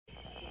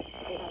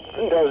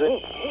does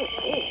it.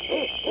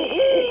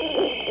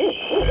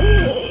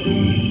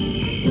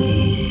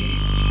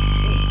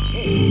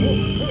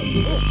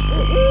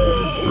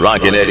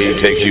 Rockin' Eddie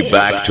takes you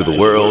back to the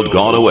world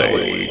gone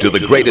away, to the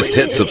greatest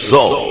hits of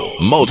soul,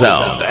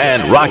 Motown,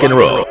 and rock and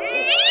roll.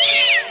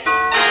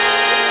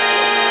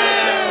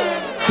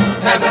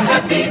 Have a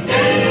happy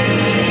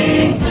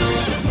day.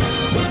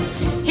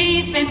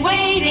 He's been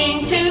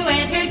waiting to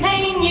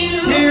entertain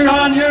you. Here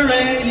on your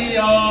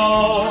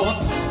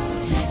radio.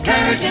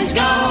 Curtains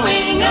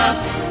going up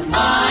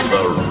on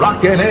The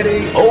Rockin'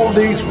 Eddie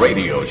Oldies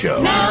Radio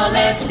Show. Now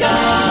let's go.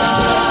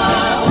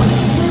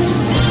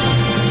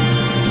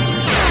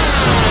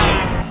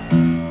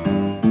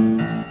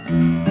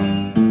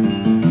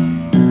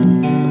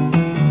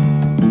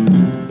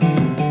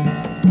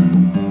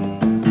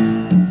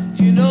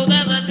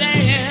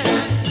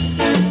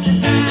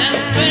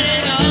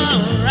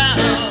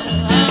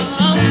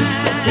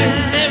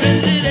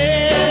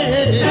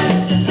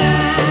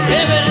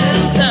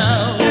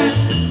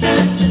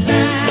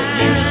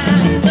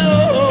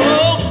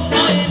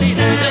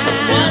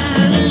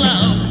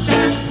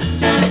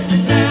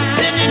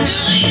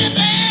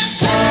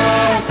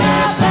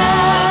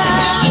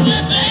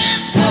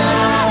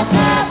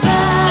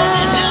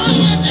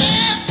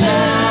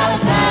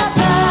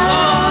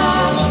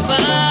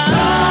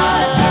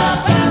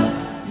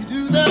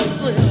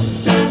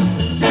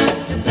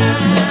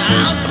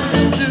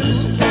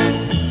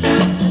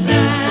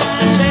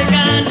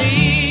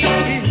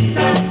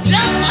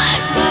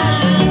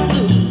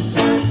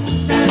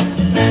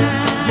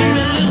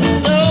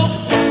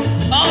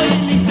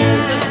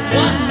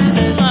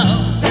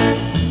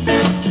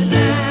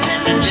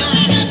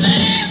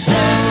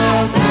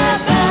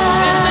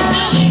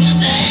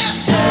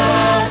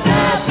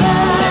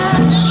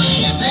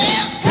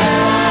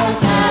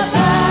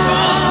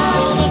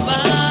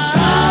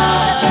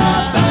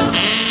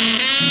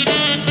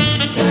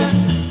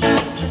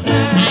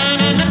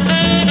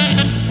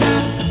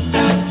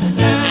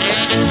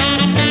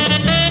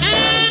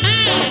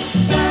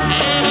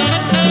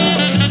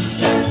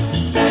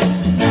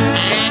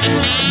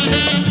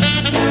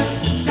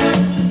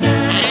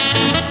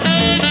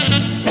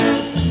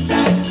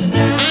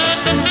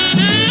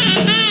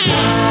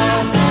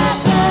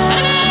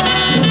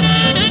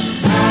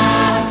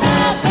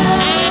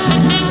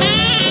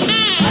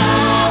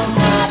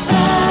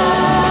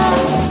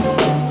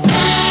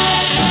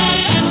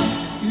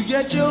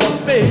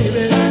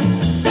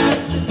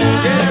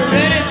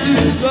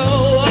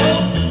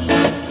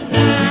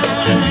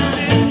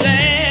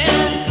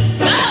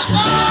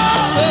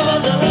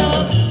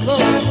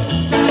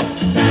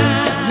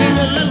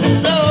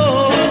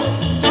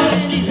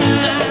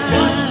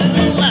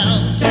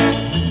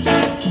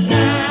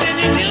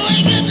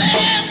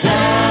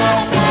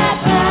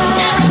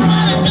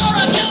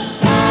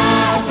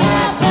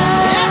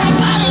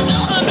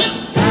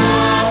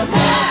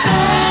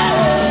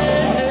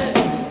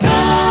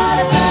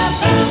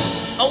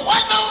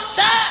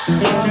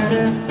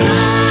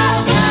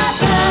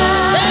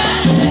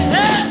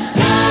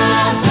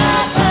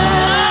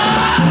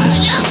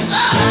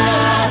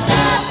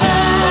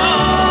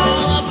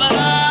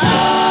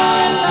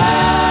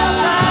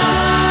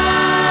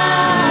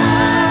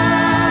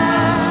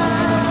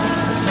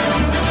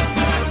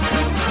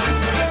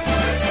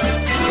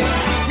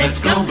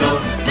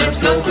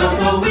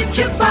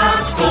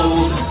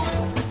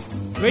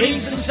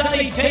 Greetings and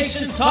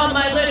salutations to all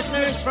my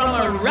listeners from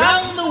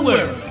around the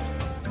world.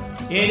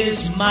 It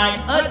is my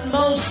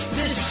utmost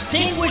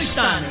distinguished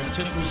honor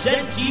to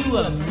present to you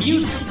a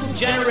musical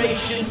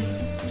generation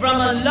from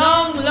a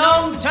long,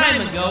 long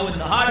time ago in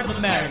the heart of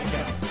America,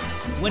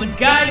 when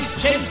guys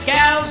chased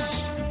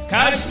gals,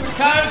 cars were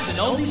cars, and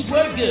oldies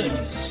were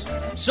goodies.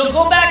 So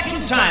go back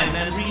in time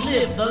and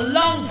relive the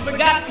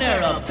long-forgotten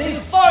era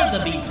before the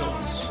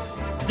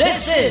Beatles.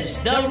 This is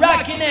the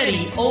Rockin'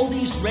 Eddie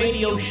Oldies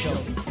Radio Show.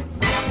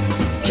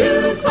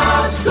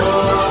 Jukebox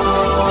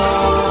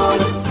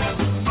Gold.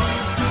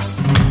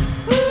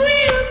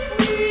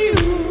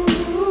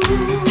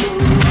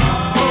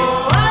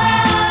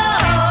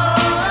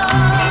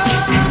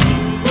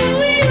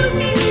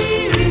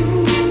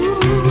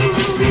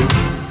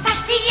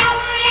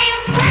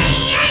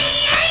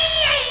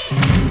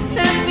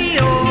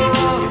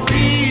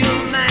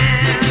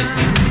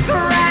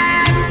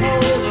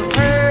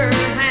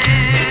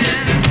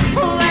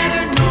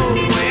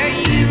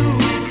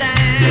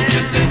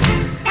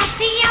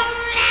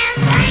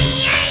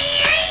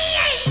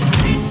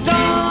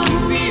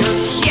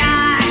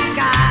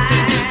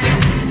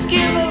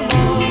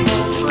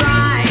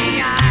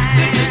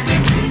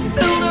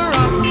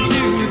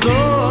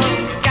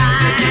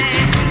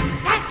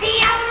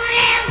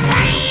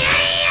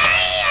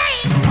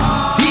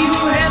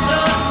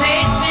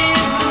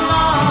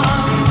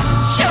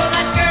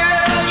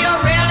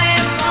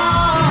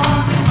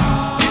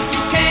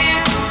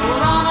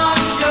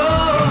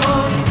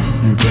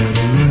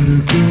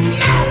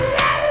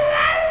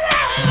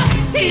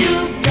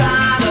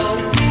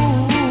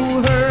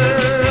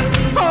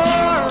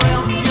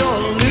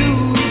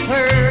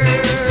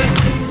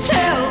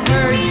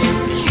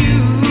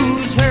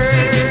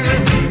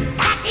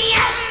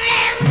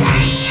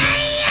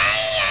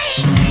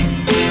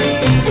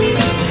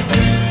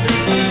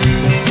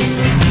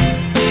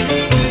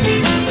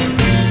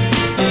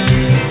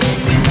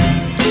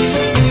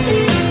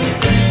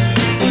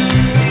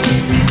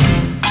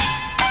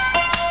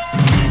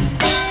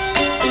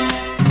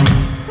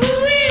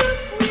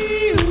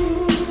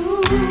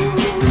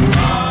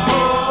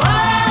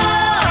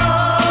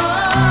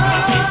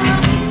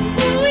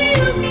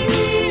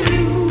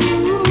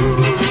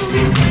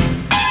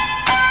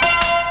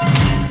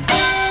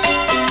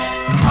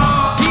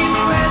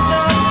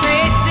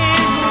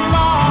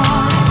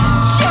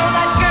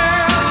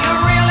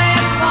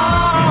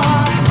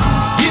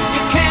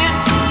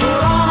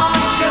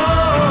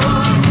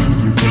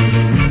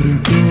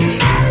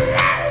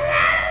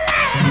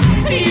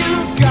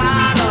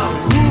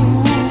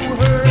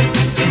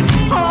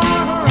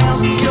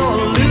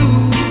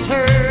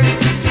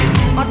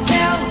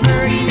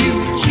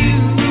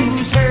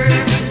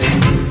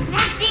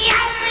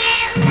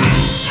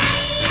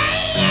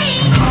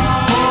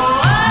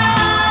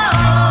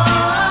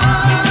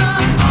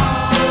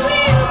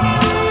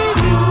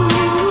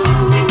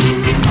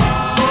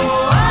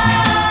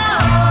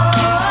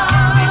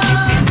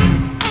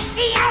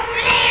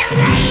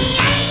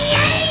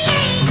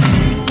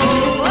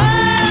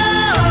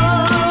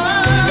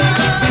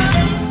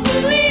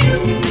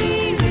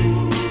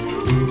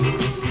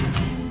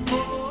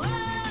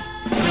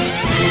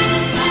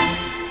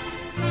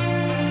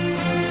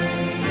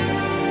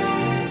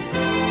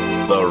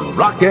 the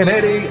Rockin'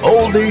 Eddie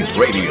Oldies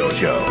Radio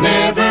Show.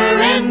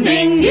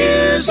 Never-ending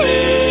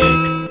music.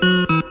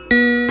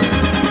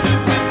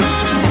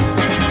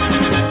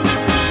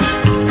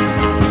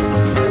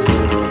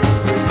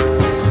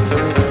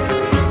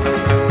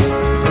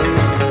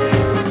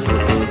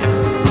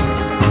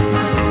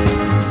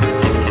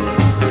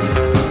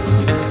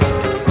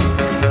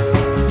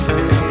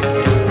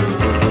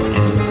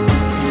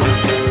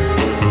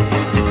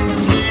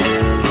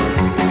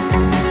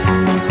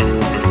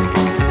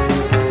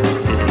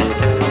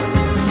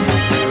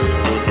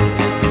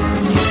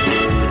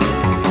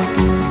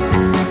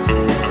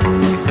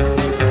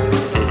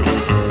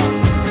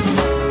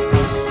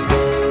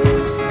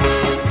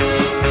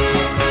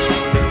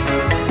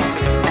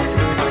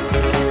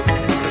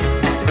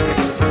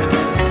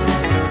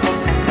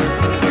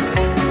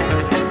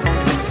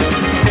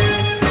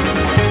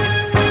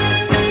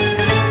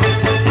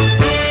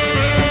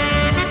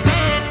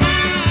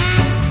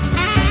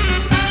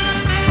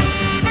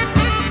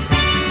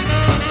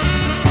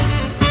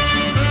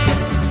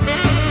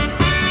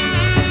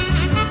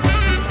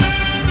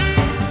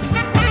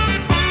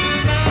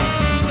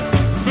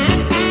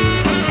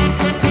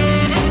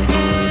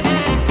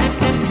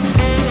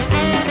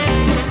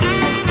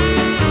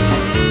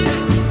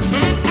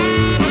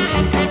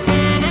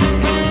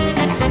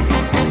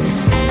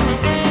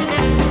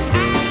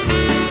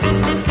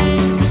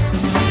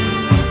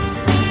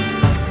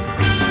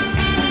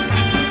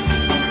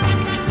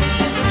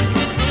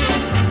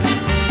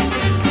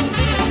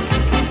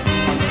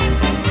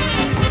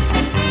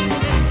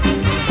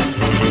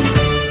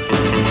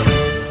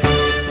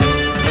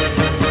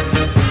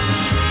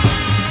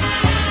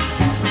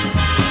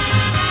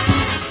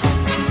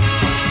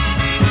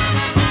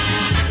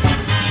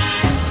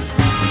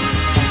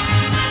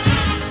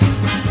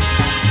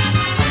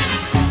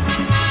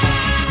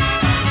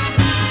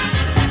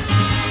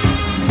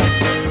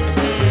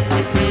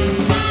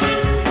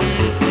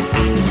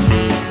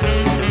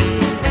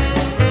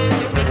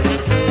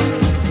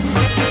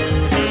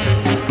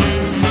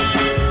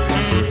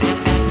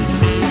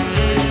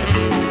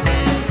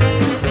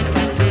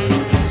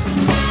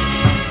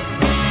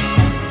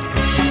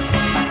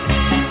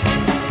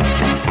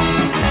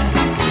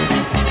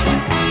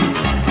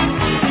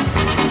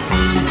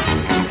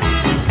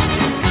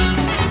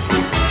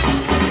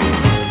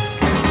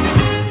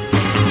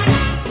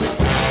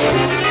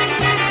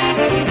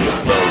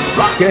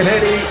 Rockin'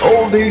 Eddie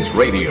Oldies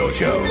Radio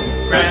Show.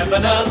 Grab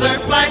another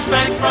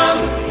flashback from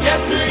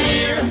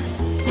yesteryear.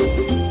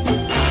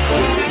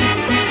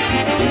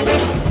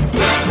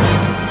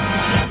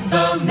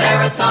 The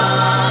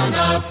marathon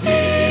of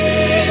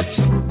hits.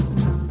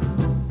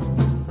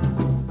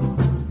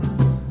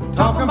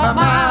 Talking about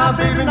my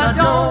baby, not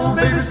your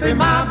baby, say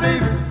my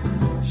baby,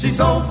 she's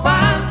so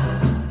fine.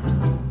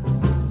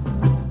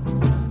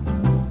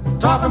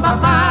 Talking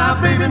about my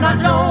baby, not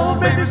your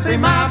baby, say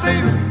my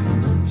baby,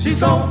 she's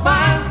so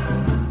fine.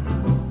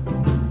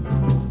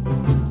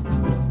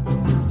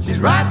 She's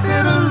right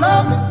there to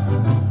love me.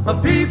 My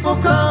people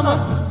come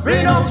up,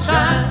 rain or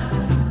shine.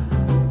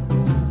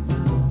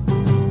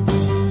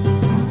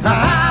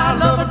 I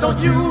love her, don't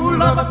you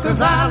love her,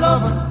 'cause I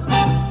love her.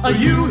 Are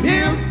you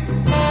here?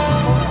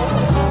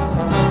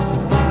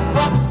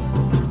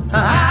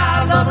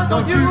 I love her,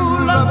 don't you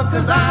love her,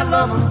 'cause I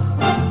love her.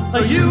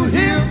 Are you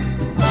here?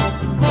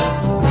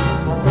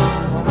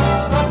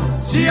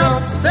 She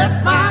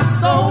upsets my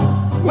soul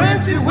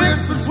when she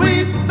whispers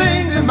sweet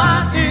things in my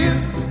ear.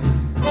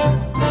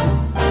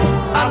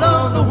 I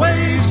love the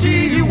way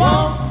she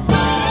walks.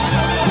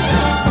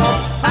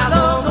 I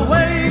love the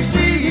way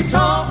she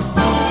talks.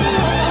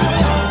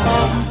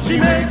 She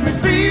makes me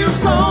feel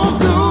so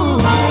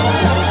good.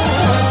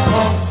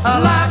 I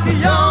like a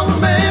young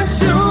man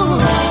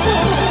should.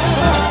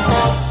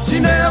 She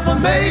never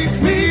makes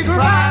me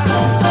cry.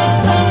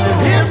 And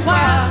here's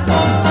why.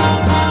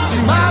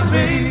 She's my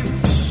baby.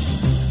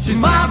 She's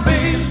my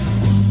baby.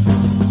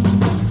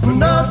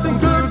 Nothing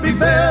could be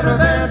better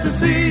than to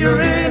see her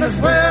in a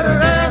sweater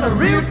and a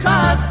real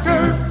tight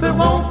skirt that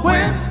won't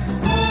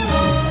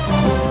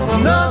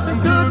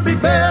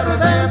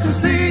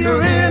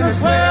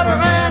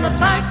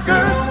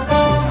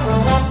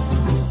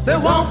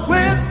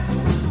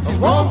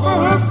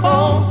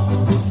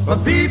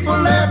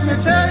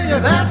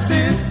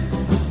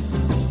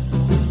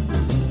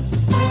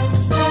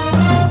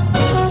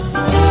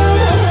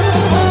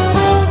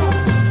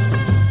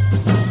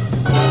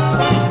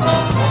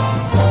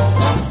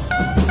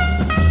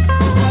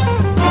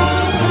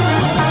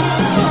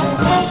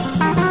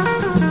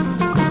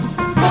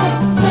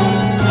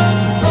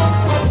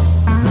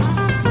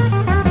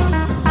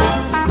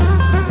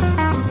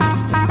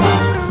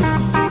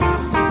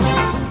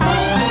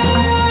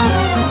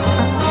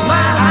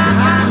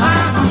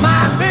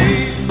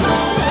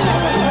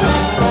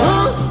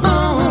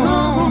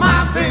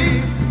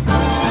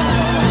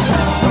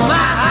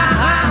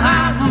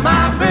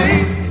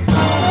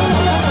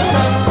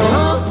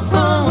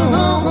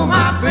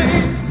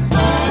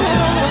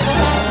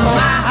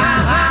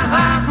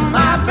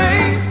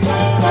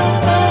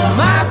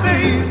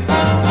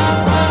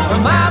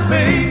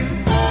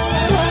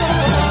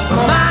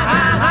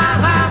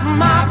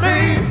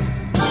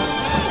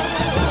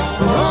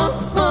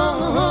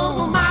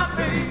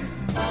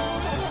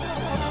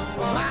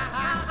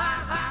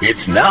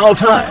It's now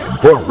time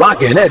for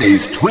Rockin'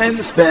 Eddie's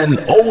Twin Spin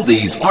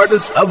Oldies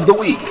Artists of the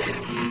Week.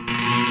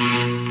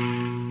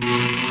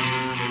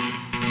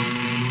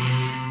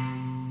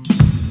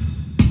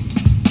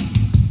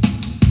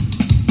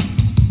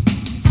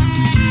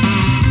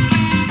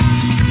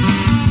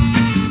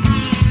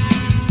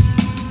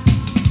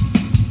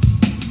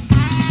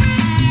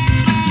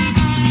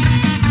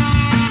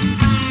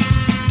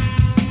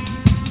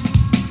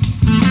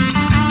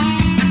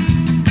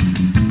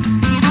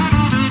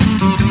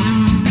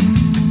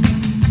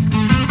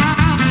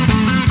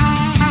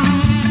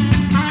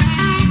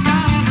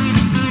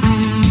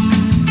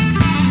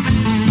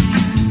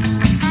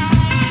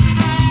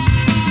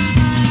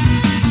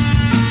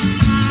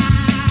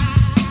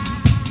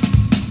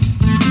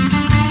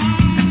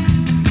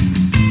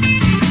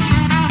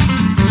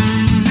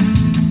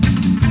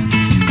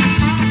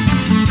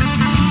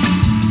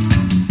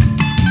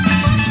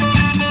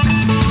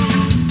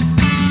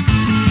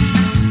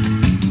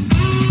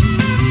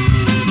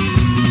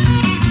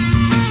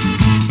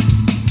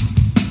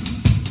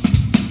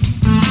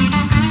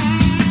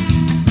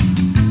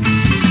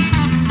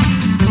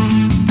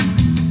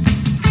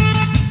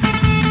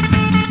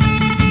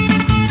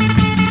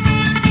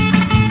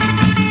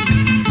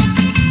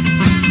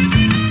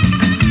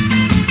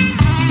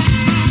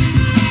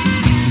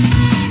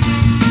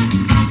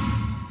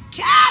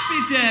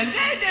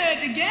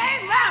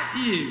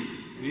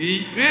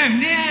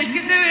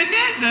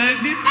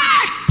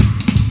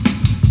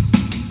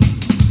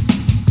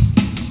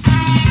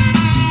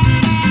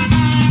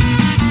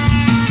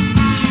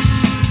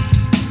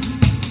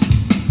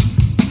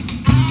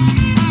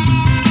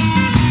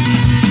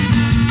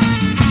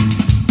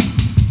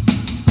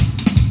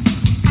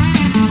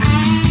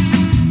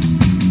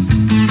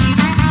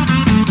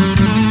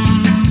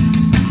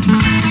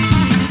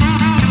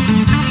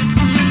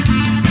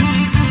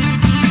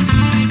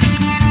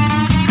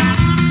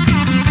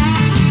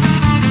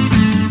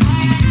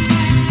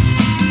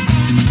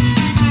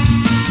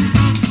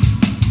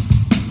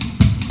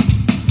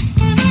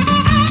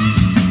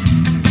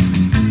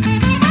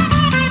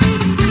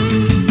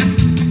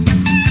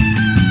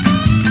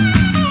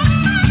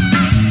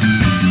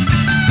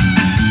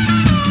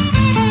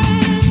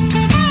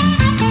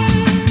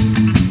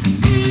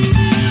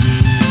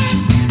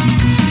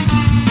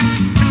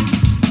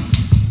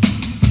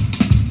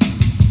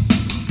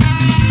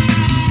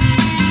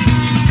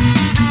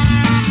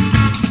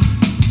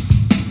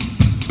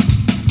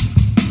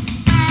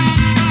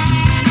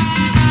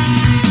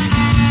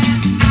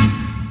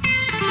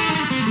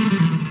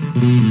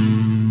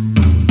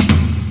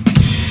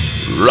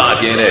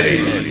 Rockin'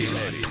 Eddie's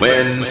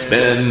Twin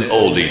Spin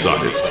Oldies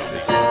Artist.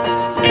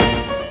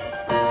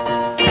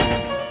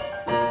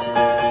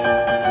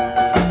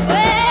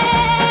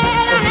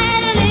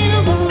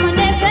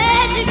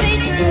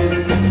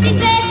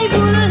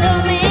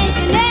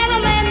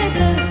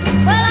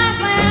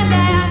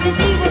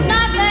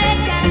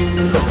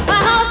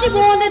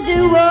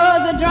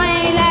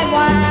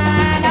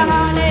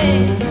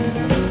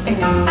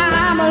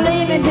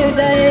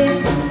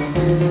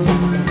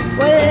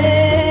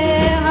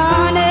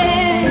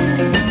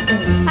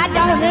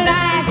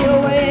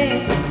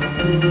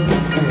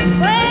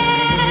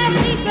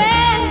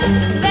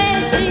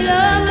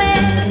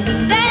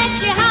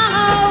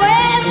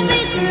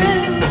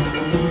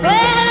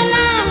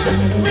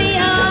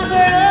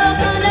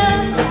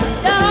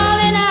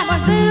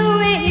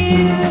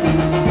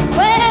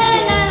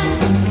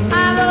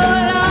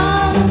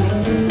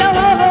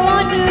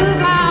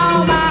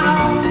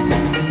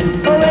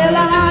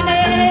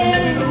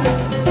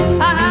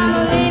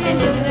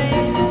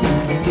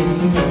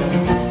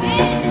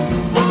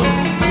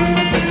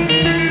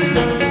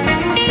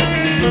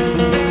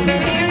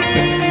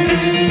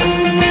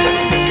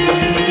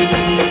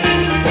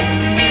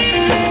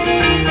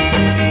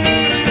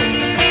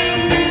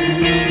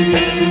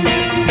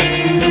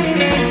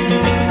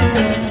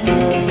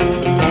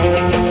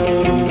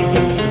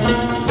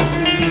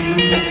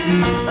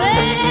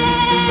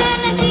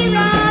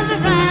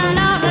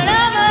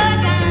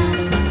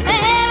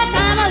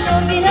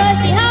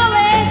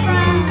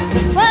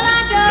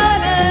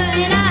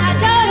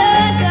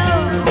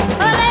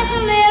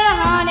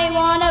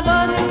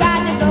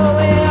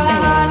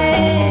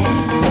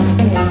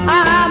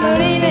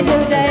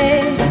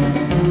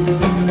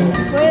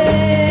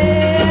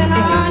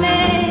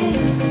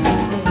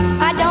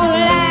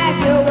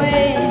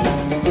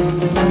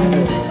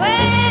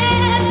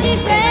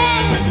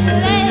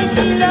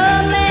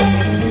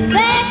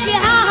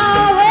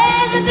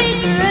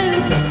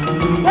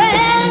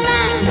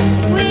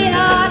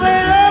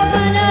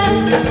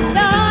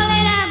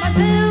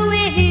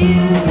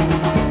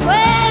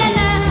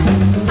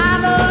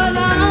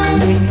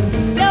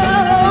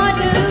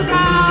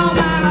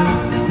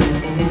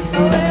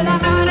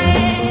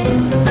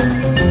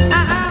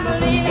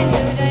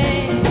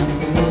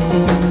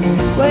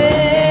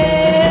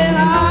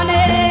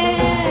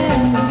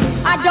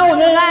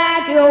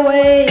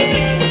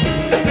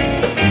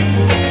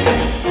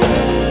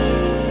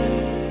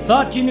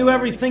 Thought you knew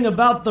everything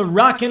about the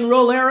rock and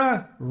roll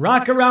era?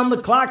 Rock Around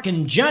the Clock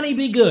and Johnny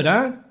B. Goode,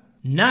 huh?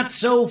 Not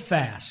so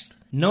fast.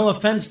 No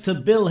offense to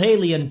Bill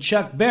Haley and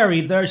Chuck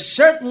Berry, they're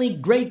certainly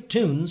great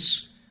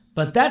tunes,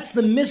 but that's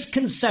the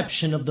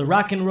misconception of the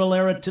rock and roll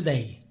era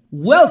today.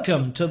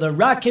 Welcome to the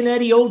Rockin'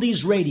 Eddie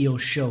Oldies Radio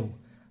Show,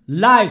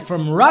 live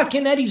from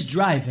Rockin' Eddie's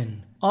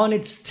Drive-In, on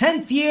its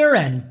 10th year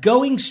and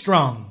going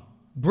strong,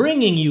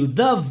 bringing you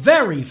the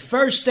very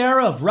first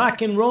era of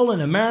rock and roll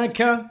in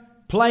America,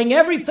 playing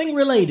everything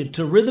related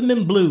to rhythm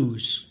and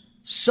blues,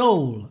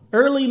 soul,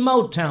 early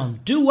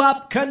Motown,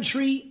 doo-wop,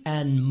 country,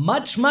 and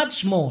much,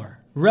 much more.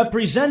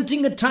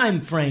 Representing a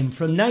time frame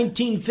from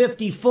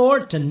 1954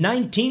 to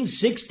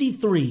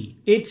 1963.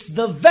 It's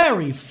the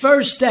very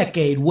first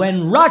decade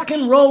when rock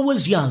and roll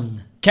was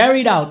young.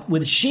 Carried out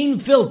with sheen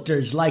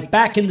filters like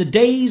back in the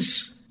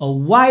days, a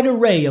wide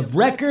array of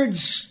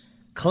records,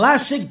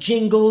 classic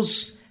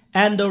jingles,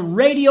 and a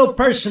radio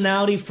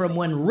personality from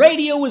when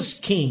radio was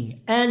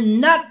king and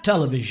not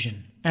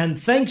television.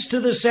 And thanks to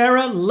this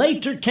era,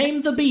 later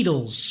came the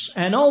Beatles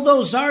and all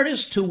those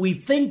artists who we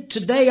think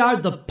today are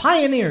the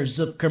pioneers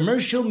of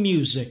commercial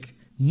music.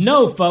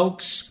 No,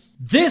 folks,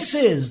 this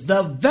is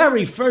the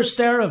very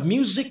first era of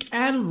music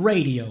and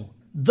radio.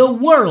 The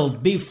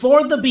world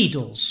before the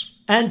Beatles.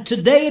 And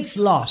today it's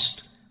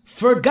lost,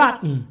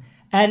 forgotten,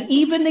 and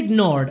even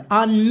ignored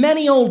on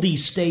many oldie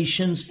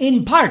stations,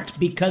 in part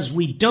because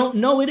we don't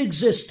know it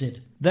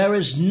existed. There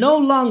is no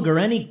longer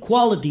any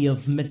quality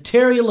of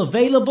material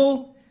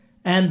available,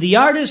 and the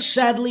artists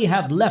sadly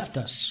have left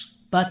us.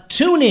 But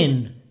tune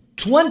in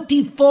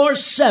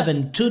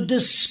 24/7 to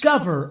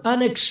discover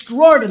an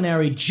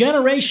extraordinary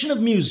generation of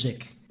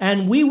music,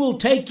 and we will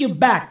take you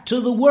back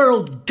to the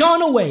world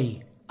gone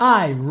away.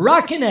 I,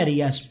 Rockin'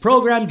 Eddie, as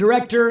program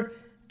director,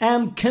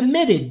 am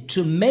committed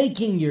to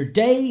making your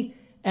day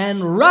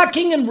and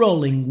rocking and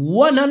rolling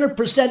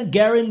 100%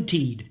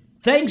 guaranteed.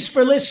 Thanks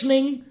for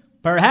listening,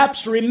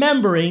 perhaps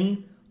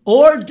remembering,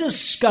 or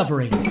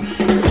discovering.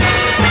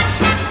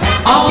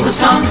 All the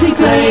songs we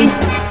play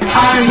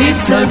are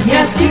hits of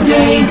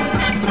yesterday.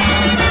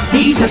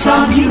 These are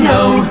songs you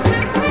know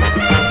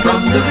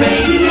from the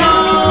radio.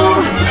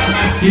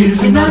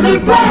 Here's another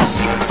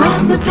blast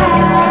from the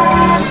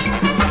past.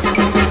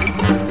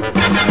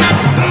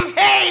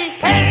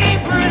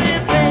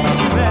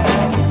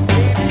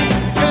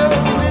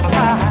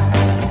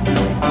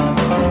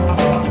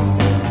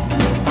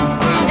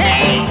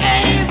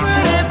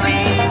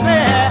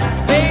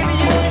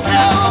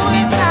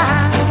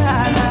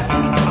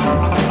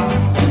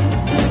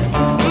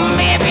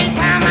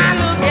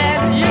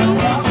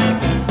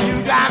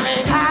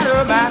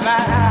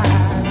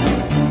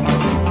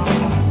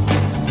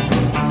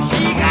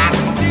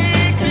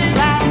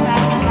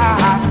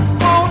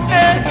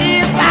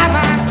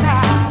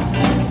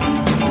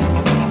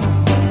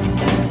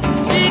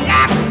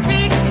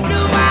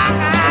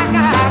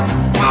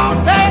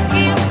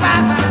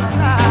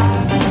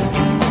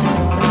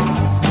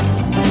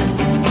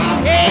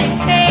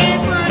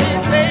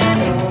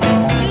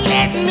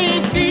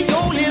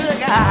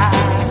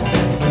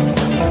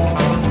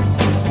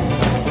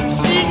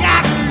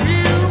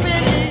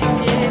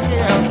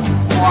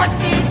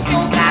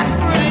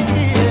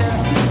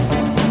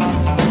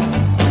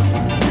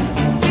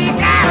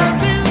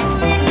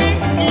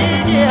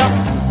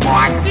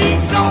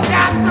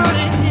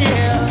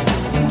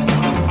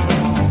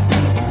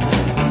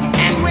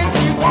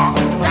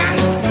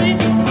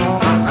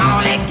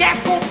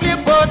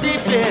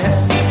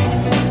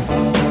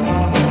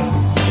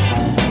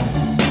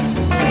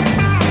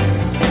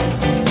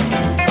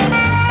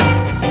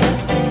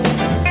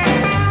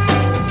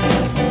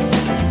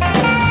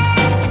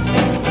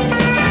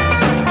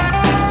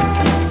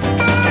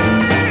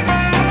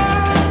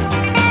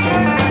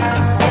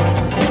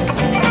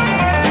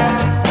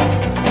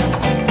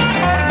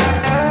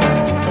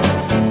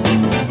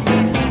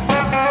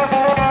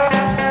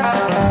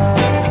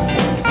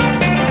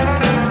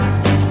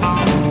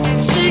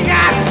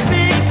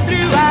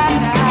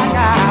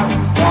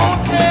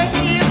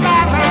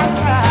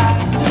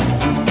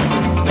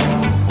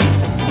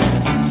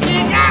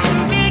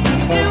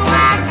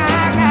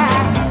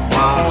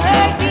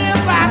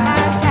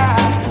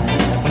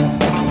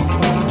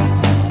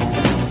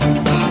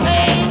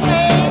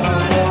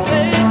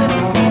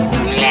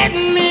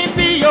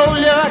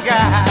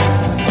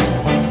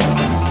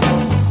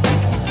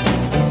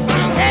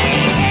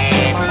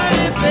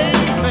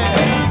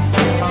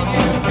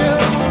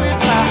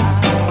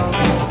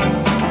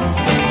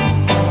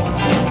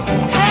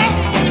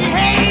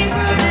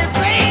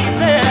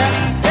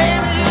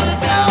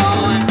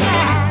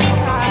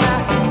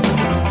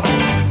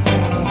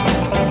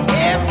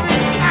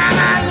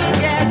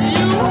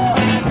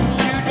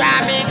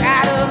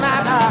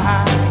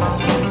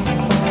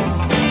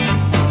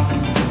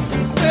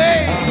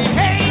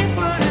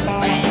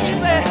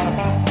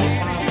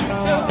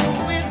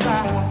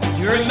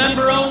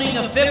 Remember owning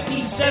a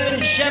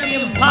 57 Chevy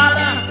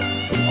Impala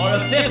or a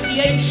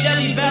 58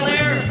 Chevy Bel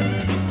Air?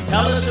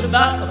 Tell us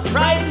about the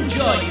pride and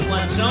joy you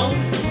once owned.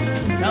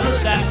 Tell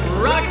us at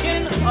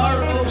rockin,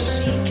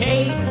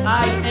 ROCKIN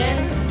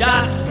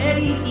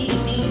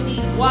 .EDDY@yahoo.com.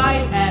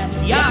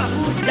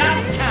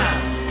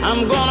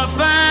 I'm gonna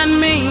find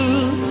me,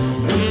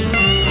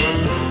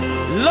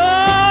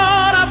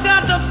 Lord, I've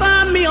got to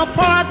find me a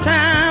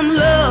part-time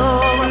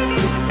love.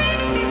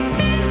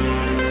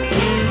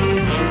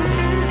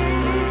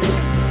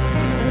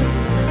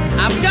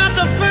 I've got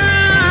to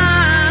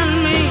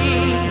find me,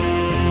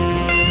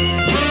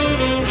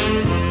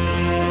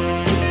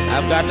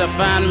 I've got to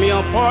find me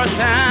a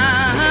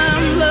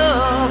part-time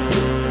love.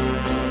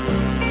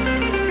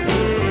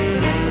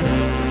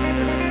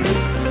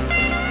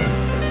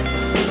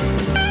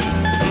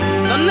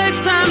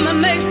 The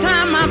next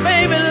time my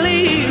baby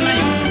leaves me,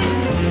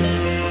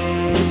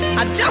 I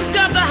just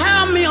got to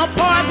have me a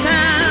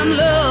part-time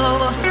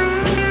love.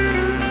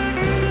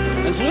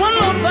 There's one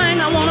more thing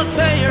I want to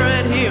tell you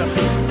right here.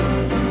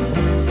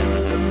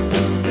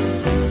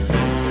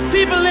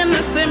 People in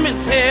the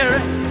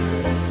cemetery,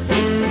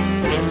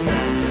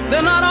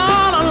 they're not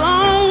all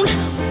alone.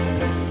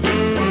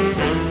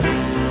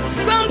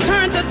 Some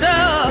turn to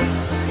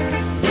dust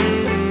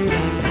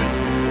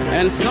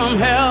and some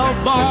have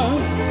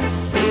bone.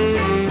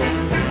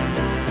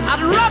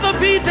 I'd rather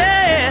be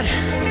dead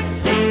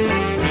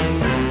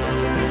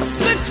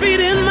 6 feet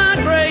in my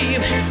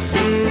grave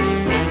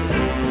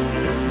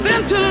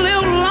than to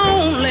live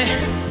lonely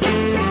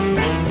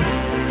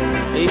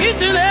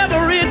each and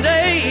every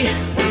day.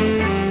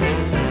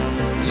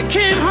 She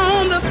came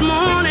home this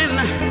morning.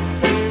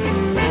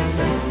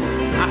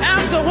 I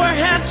asked her where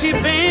had she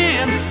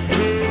been.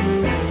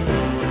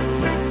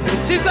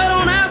 She said,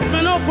 don't ask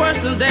me no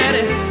question,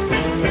 Daddy,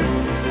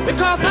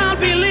 because I'll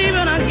be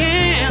leaving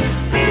again.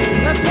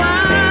 That's why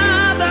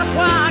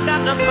I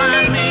got to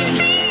find me,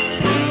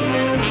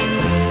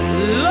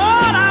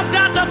 Lord, I've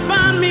got to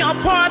find me a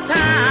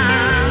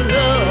part-time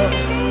love.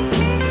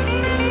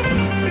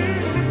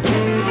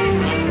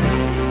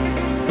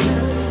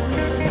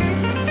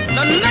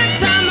 The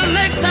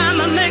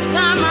next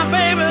time my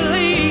baby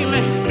leave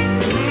me,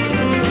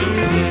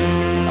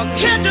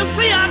 can't you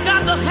see I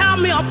got to have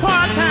me a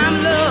part-time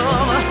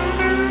love?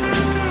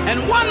 And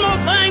one more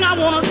thing I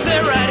want to say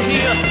right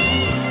here.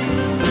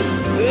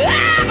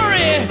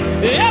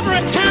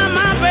 Every time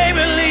my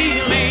baby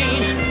leaves me,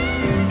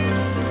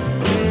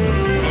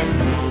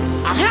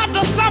 I have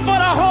to suffer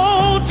the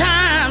whole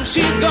time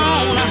she's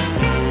gone.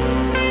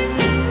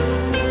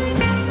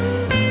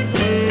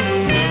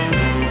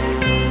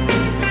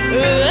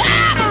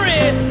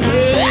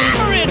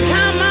 Every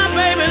time my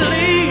baby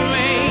leaves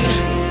me,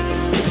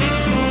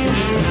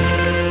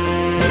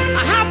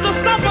 I have to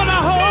suffer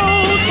the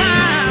whole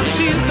time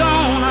she's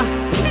gone.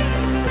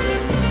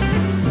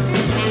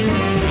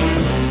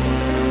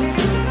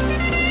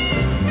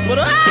 But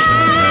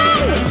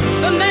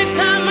the next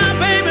time my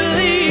baby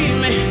leaves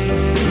me,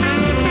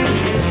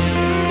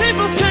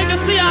 people can't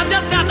see I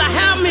just got to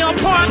have me a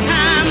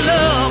part-time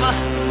love.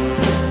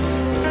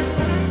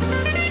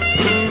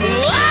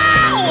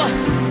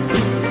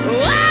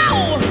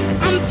 Wow,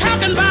 I'm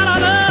talking about a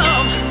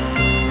love.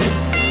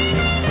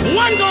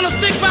 One gonna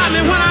stick by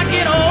me when I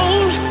get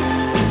old.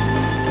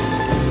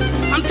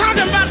 I'm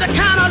talking about the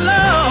kind of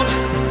love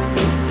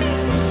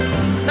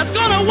that's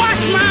gonna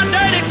wash my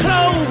dirty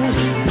clothes.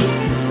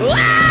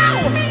 Wow,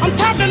 I'm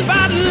talking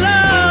about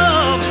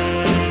love.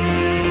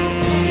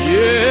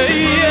 Yeah.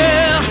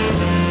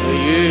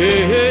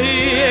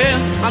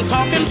 I'm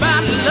talking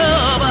about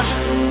love.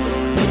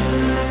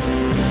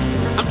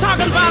 I'm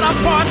talking about a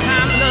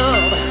part-time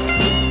love.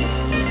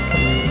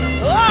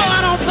 Oh, I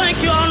don't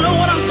think you all know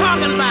what I'm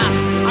talking about.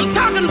 I'm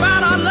talking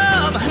about our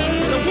love,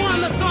 the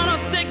one that's gonna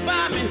stick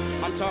by me.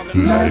 I'm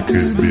talking. Life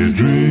could be a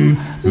dream.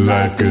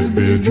 Life could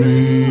be a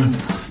dream.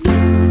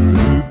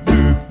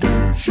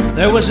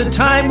 There was a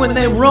time when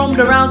they roamed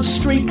around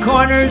street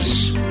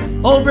corners,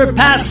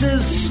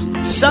 overpasses,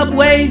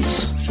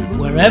 subways,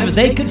 wherever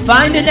they could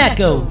find an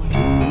echo.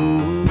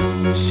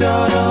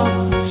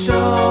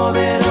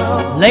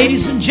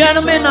 Ladies and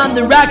gentlemen, on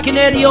the Rockin'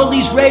 Eddie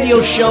Oldies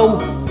radio show,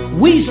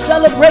 we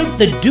celebrate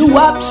the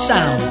doo-wop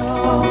sound.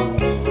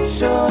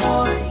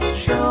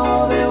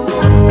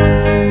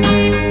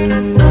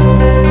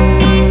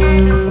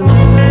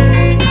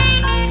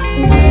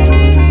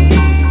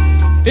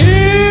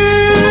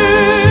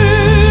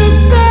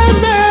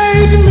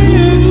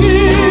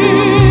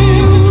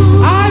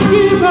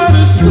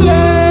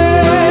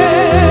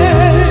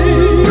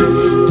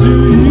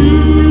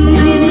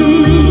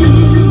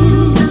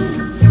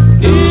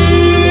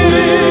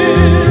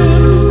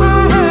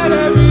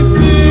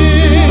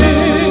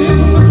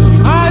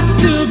 I'd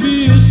still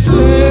be a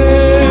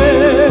slave.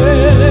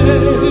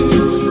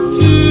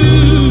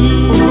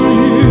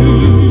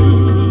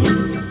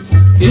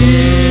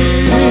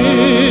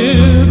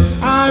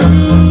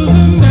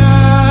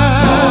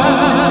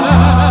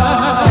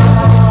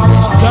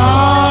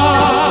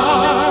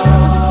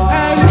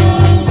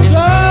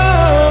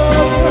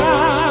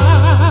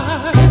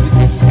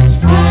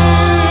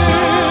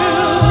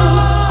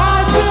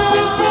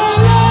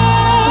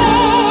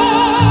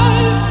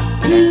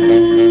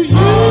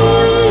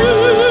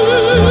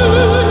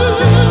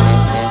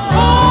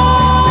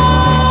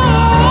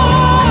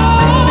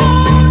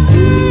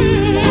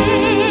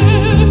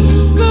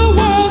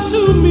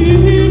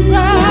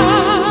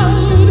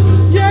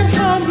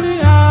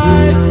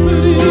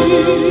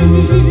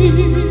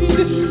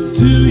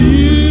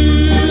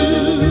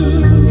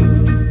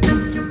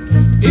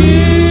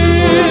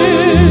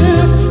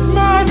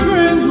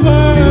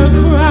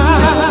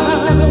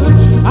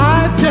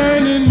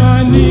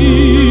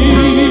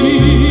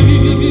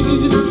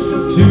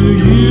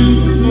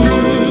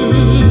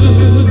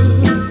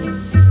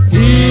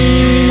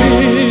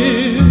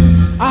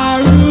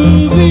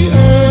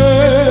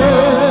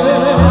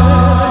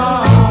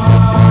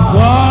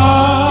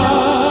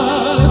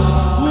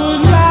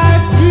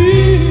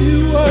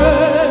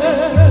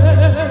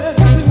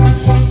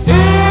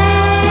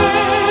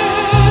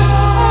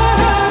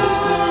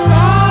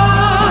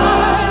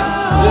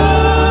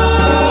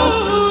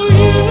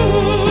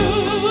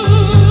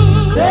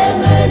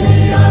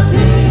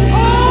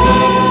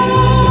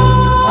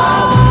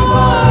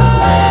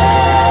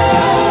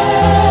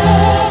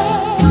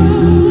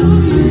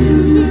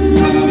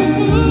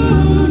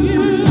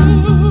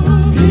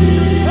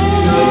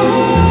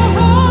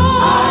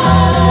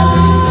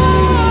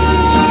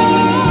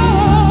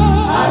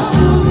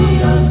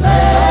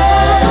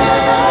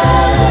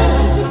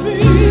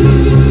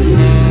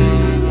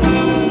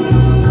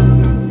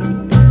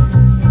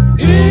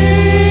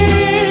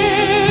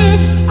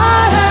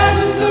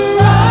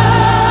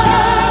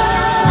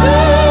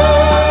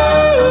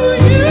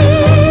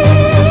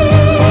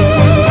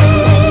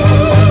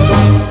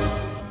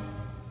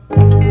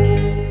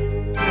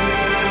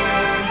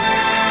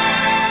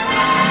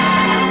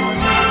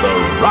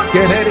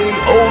 Rockin' Eddie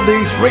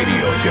Oldies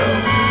Radio Show.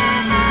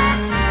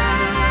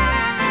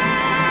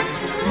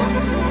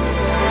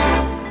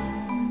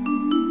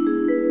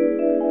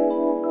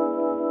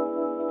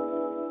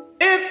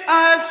 If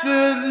I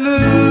should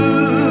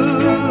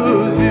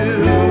lose you,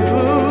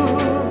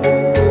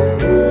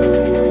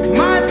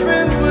 my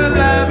friends will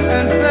laugh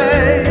and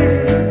say,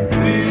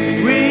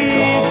 we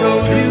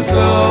told you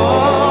so.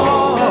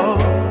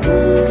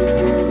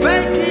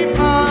 They keep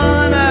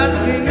on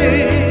asking me,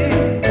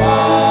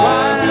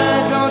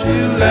 why don't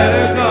you let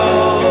her go?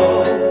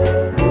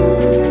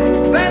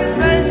 They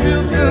say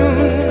she'll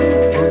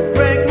soon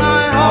break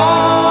my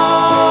heart.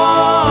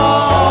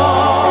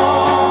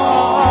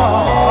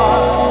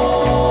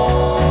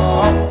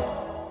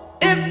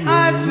 If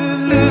I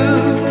should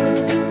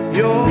lose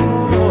your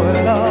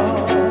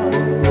love,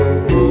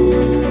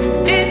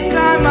 each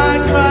time I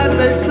cry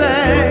they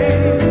say,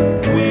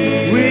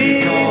 we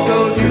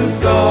told you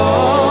so.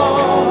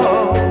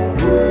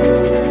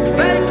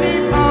 They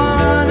keep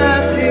on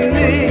asking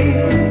me,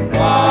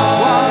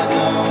 why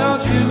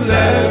don't you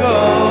let her go?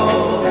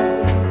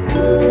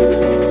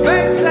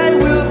 They say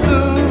we'll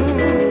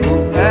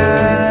soon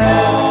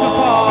have to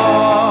part.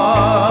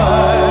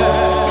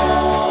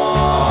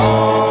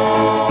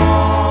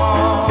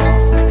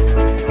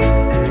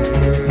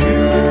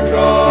 You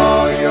go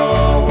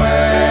your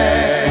way,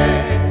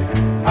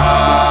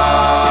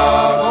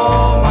 I'll go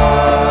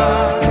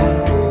mine.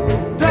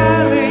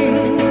 Darling,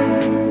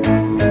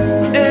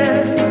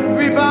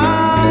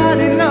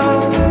 everybody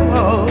knows,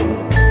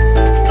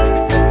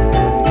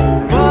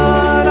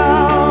 but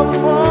I'll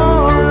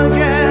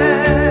forget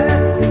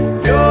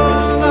your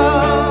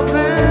love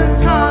in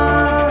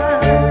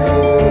time.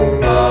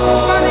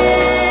 Funny,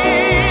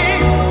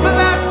 but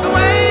that's the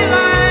way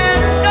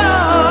life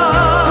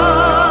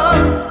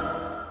goes.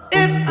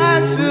 If I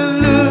should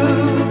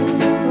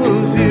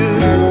lose you,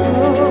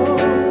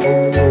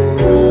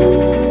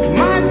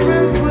 my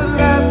friends would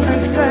laugh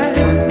and say,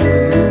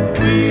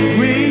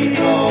 we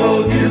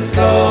told you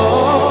so.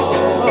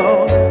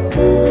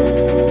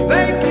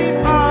 They keep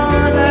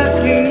on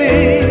asking me,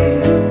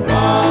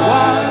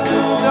 why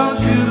don't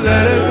you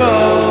let her go?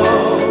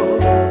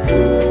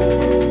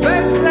 They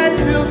say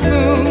she'll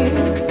soon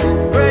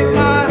break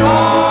my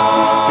heart.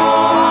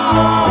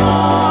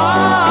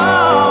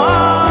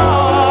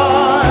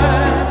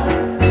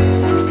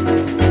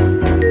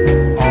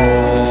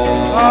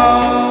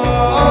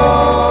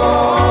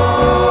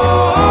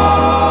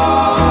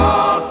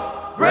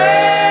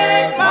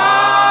 Break my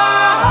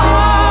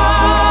heart.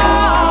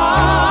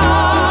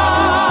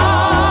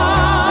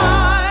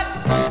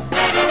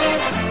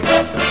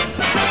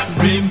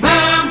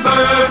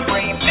 Remember,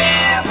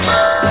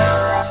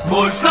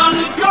 more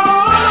solid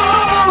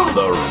gold.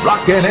 The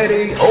Rockin'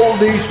 Eddie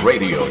Oldies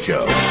Radio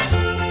Show.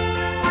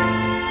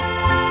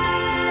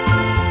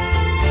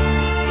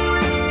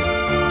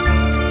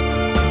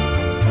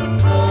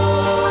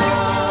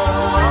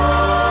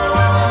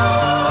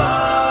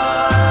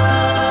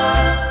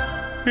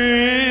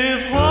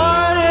 If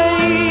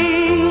heartaches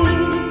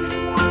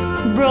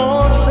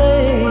brought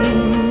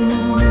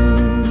fame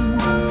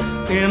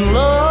in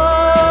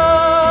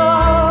love's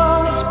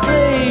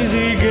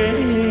crazy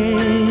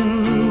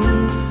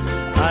game,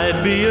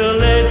 I'd be a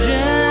legend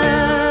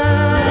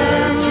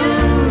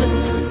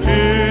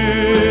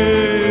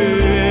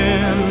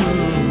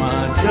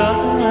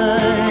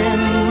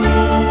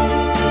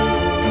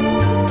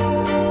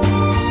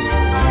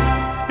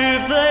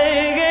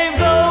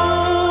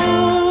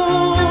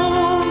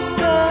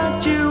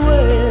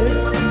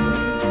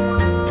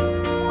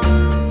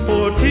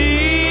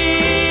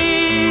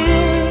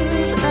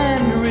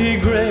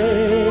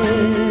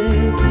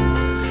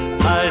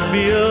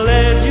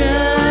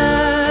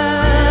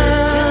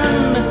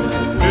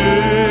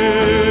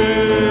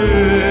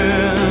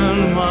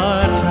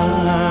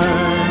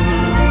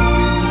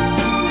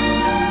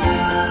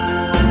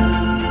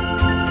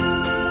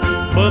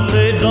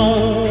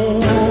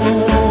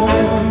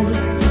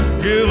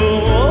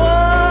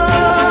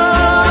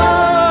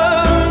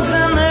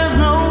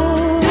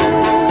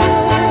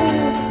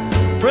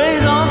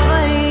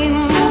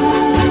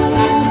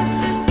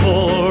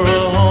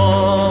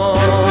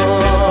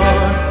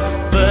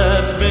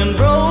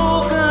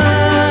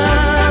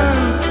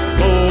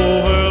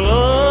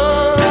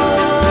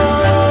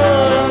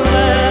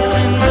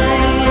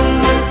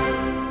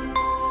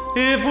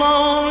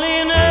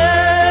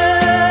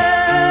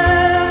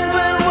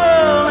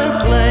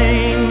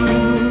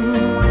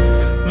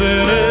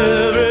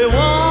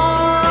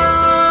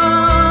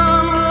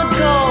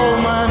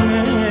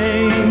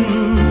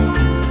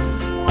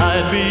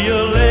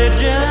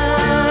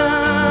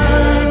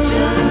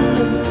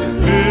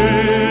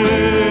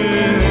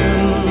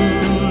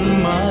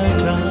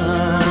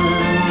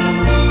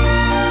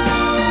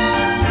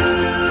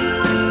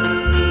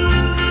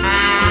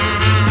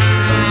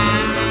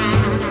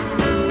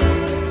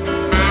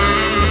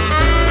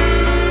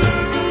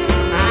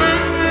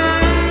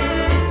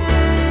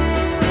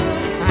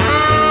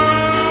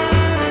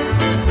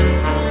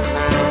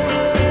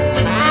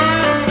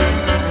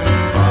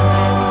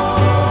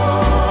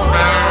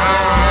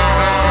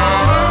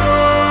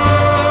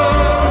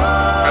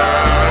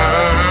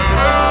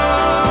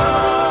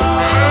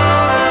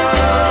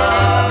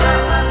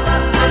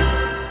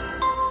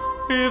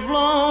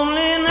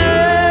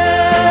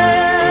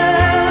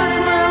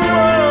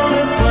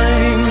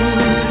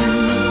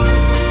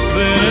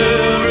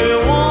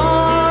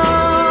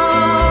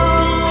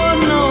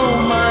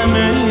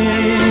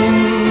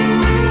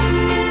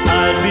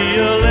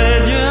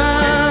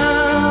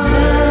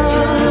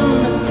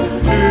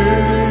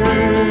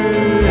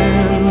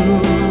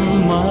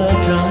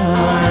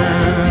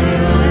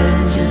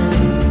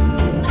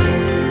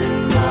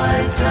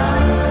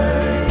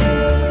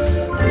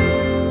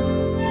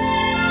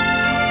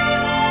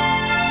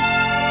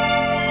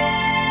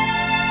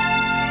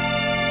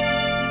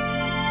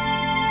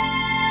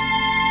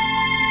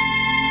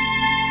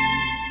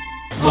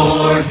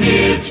more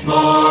hits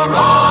more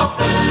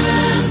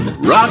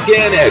often.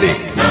 Rockin' Eddie.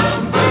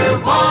 Number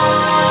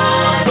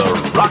one.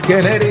 The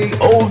Rockin' Eddie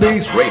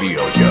Oldies Radio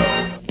Show.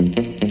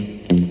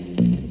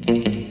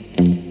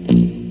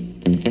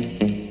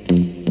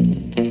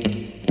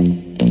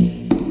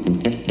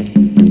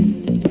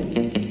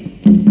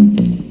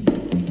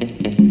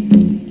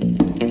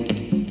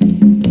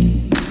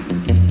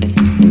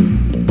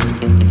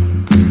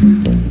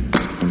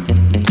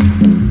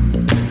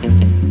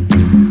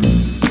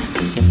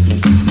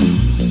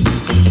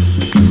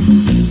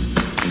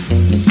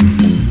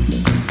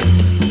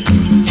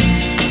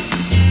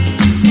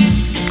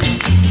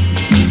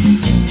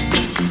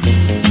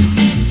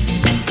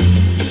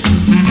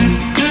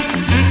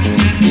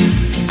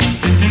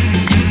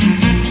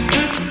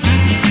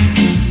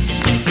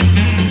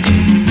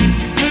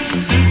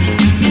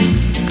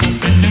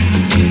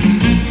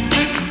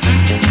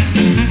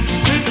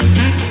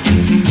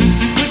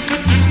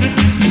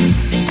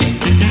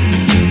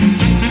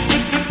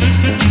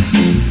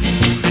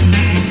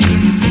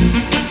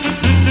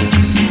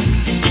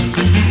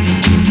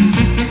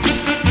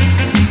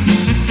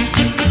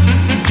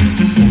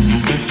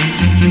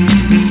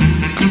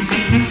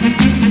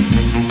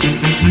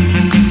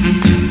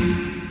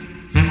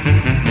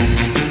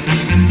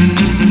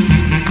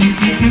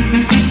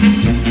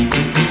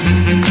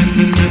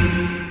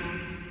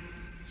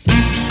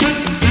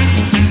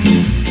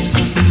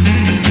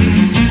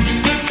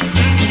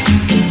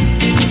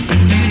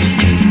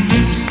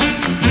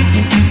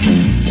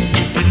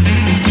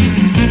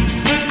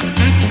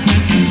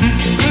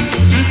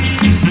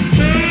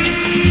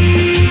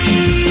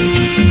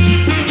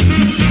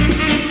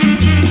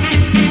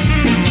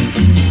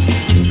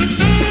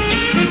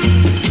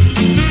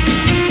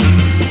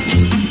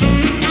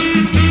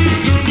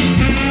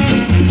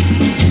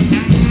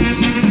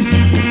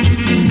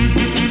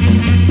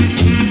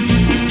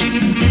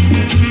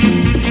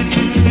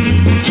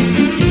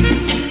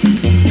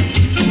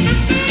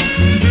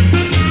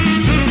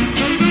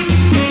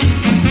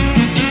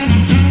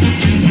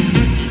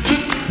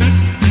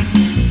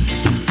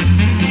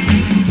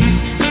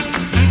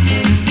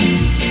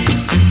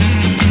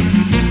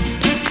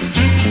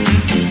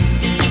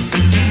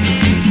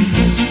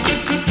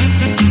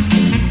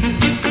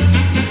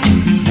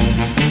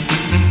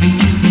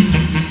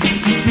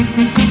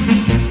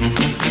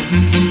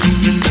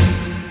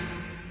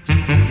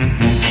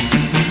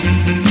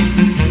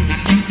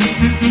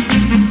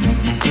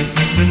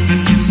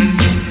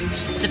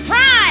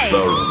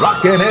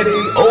 Rockin'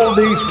 Eddie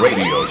Oldies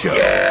Radio Show.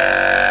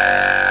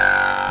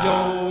 Yo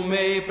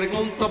me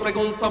pregunto,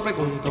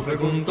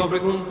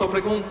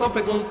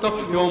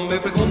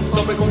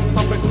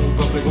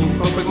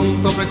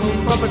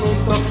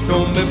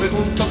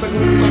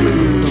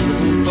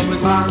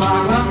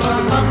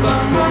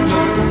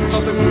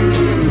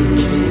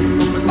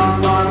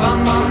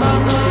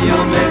 yo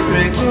me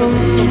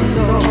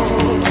pregunto,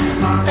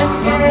 ¿en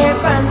qué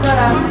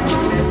pensarás?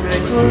 Me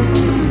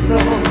pregunto,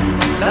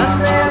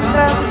 ¿dónde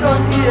estás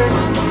contigo?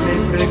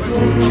 Me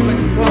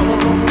pregunto,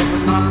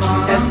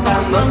 esta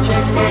noche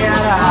qué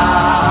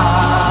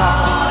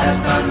harás,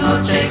 esta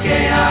noche qué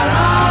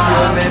harás. Yo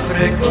me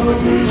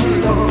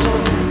pregunto,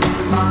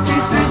 si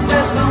triste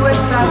tú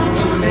estás,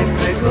 me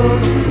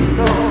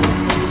pregunto,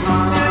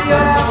 si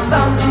lloras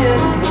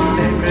también,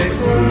 me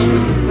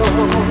pregunto,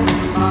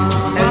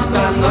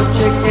 esta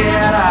noche qué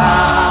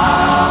harás.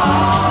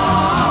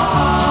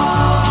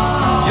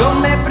 Yo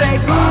me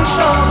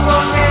pregunto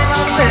por qué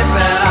nos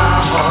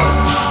separamos.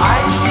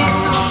 Ay, si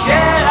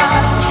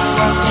supieras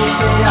cuánto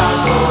te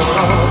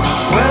adoro,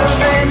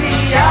 vuelve mi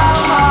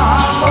alma,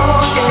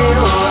 amor, que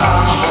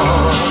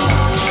oramos.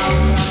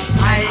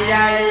 Ay,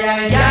 ay,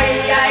 ay, ay,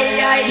 ay,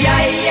 ay,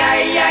 ay,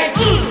 ay, ay.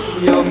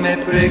 Yo me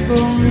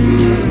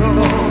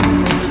pregunto,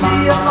 si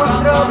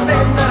otro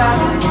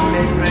pensarás,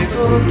 me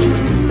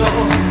pregunto,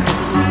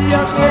 si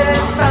yo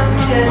quieres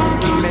también,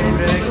 me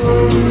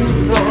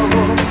pregunto,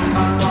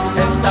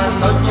 esta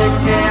noche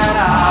qué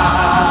harás.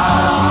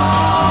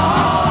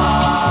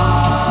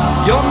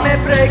 Yo me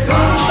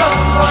pregunto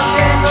por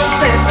qué nos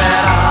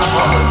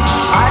separamos.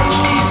 Ay,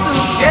 si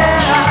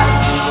supieras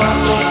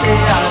cuánto te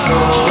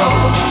adoro,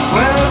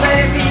 vuelve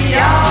mi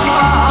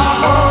alma,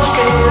 amor,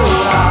 que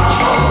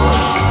oramos.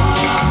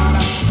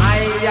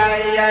 Ay,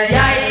 ay, ay,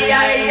 ay,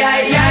 ay,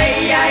 ay,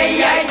 ay, ay,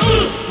 ay.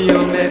 Yo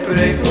me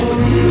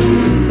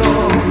pregunto,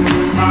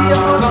 si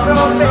otro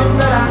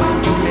pensarás,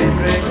 me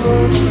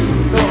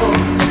pregunto,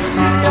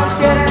 si yo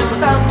quieres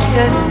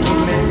también,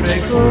 me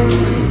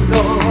pregunto,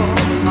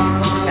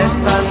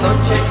 esta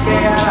noche qué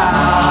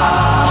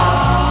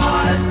harás,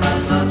 esta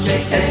noche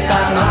qué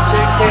harás,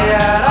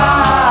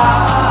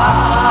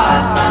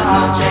 esta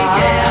noche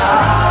qué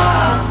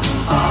harás,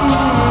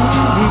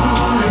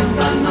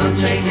 esta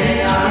noche qué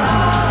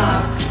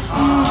harás,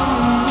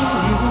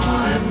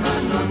 esta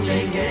noche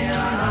qué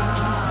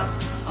harás.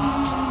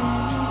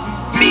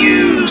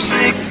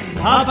 Music.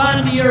 Hop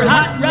onto your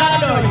hot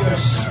rod or your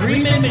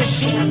screaming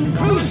machine,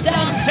 cruise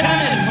downtown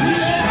and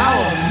relive how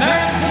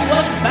America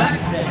was back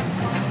then.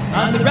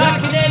 On the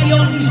Rockin' Eddie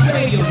Oldies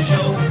Radio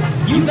Show,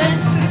 You've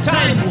entered the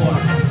time warp.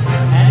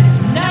 And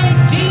it's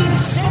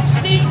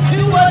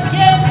 1962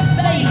 again,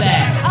 baby.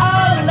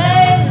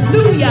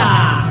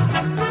 Hallelujah!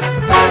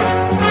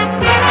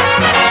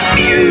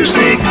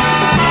 Music,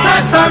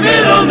 that's our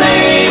middle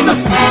name.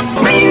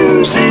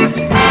 Music.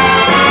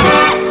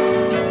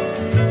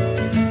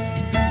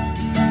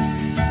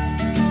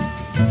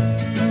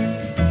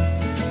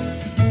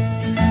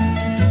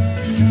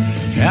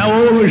 How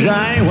old was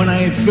I when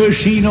I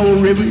first seen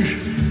old Rivers?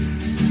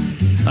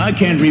 I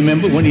can't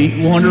remember when he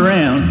wandered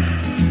around.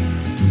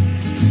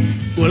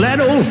 Well,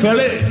 that old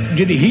fella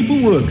did a heap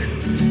of work.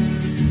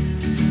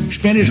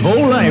 Spent his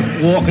whole life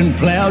walking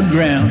plowed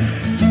ground.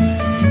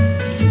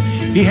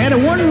 He had a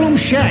one-room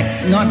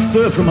shack not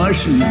far from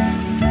us, and,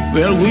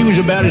 well, we was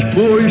about as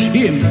poor as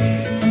him.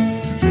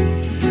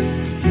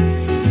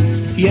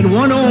 He had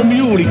one old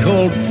mule he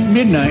called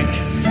Midnight,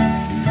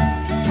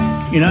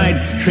 and I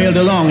trailed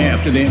along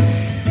after them.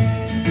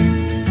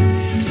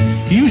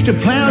 He used to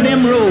plow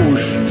them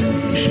rows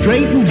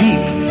straight and deep,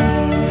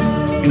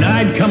 and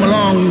I'd come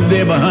along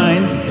there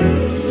behind,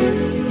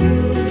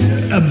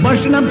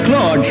 busting up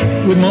clods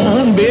with my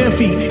own bare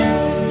feet.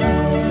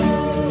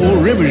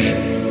 Old Rivers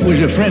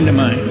was a friend of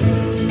mine.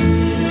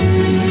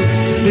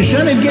 The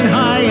sun would get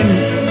high and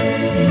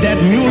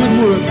that mule would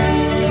work,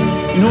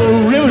 and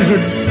old Rivers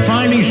would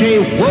finally say,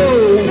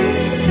 "Whoa!"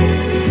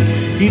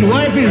 He'd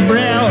wipe his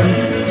brow and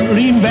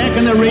lean back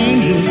on the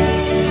reins and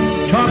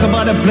talk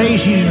about a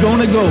place he's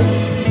gonna go.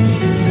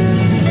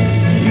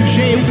 He'd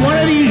say, "One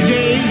of these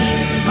days,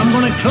 I'm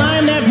gonna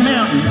climb that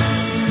mountain,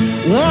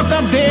 walk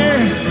up there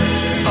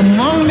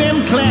among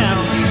them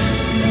clouds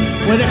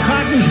where the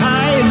cotton's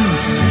high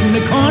and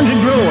the corn's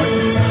are growing,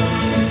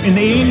 and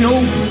there ain't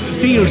no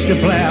fields to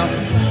plow."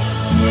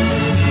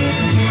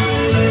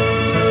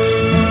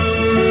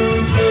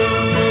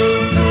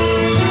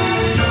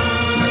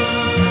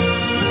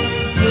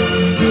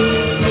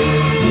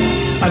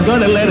 I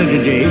got a letter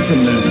today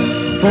from the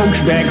folks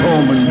back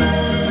home, and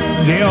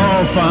they're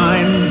all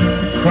fine,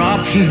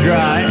 crops is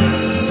dry.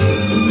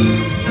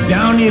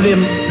 Down near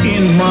them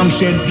ends, Mom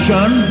said,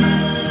 "Son,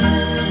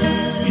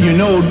 you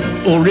know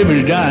old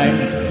Rivers died."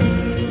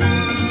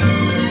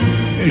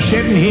 They're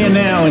sitting here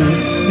now in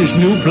this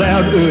new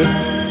plowed earth,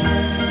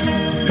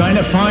 trying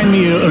to find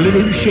me a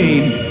little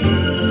shade.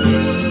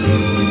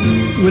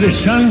 With the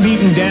sun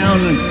beating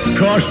down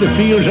across the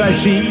fields I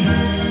see,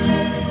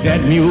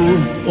 that mule,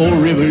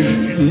 old Rivers,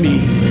 and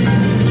me.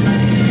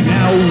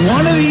 Now,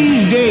 one of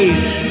these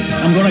days,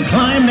 I'm gonna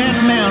climb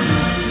that mountain,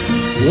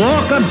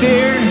 walk up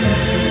there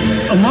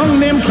among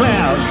them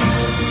clouds,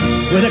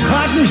 where the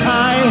cotton's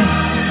high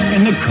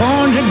and the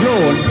corns are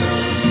growing,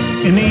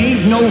 and there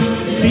ain't no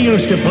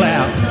fields to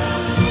plow.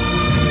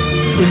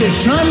 With the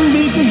sun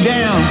beating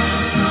down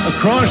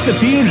across the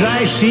fields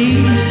I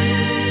see,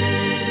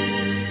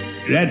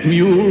 that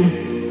mule,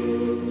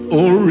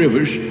 old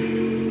Rivers,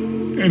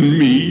 and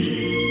me.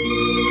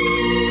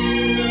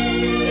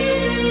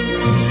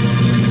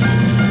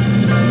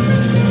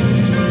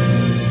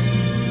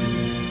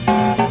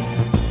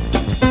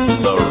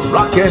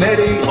 Rockin'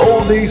 Eddie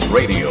Oldies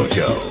Radio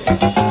Show.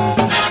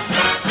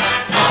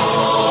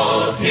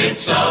 All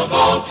hits of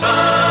all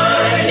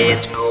time.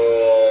 It's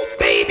cool,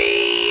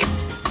 baby.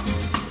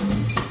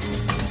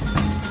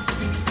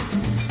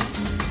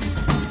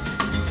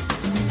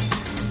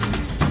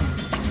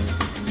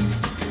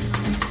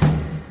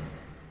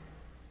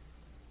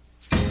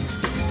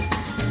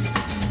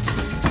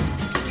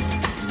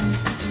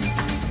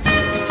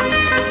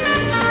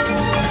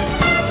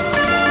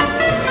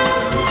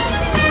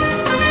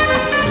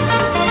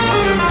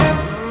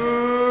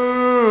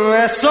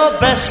 Eso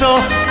beso,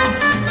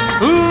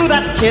 ooh,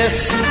 that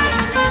kiss.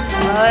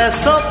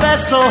 Eso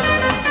beso,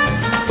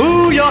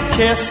 ooh, your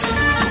kiss.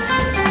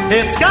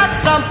 It's got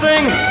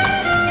something,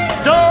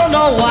 don't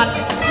know what,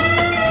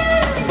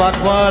 but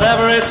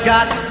whatever it's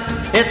got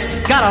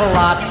a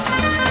lot.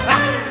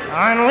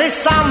 Only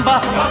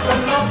samba,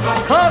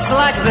 close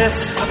like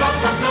this.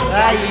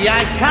 Ay,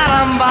 ay,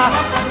 caramba,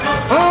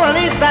 oh, I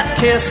need that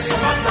kiss.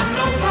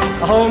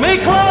 Hold me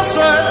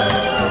closer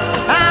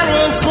and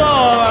we'll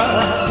soar.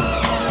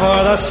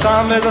 For the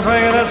sum is a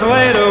thing that's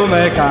way to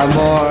make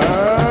amor.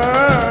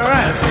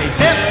 As we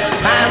dip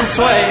and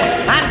sway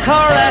and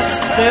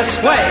caress this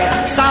way,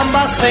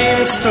 samba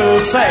seems to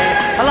say,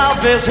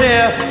 love is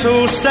here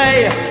to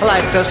stay.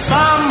 Like the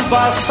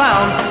samba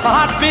sound, the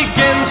heart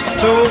begins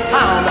to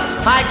pound.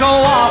 I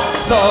go off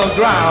the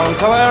ground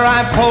to where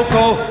I'm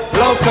poco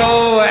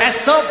loco.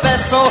 Eso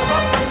beso,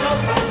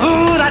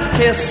 ooh, that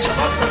kiss.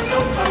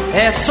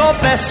 Eso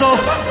beso,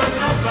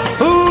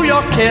 ooh, your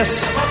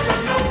kiss.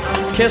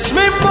 Kiss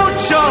me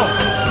mucho,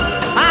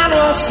 and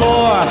we'll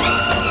soar,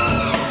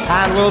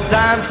 and we'll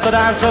dance the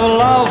dance of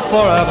love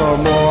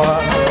forevermore.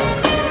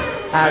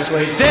 As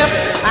we dip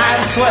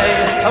and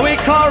sway, we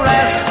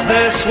caress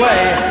this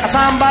way.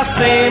 Samba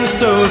seems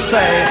to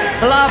say,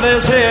 love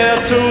is here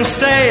to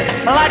stay.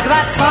 Like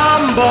that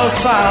samba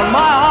sound,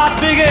 my heart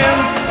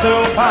begins to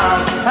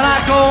pound, and I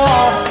go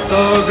off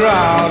the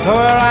ground to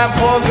where I'm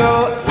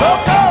poco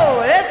loco.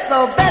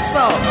 Eso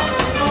beso,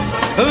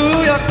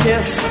 ooh, your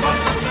kiss.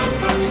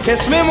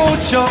 Kiss me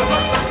mucho.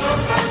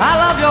 I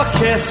love your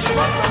kiss.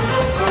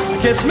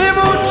 Kiss me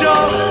mucho.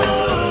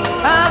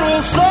 And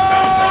we'll soar. I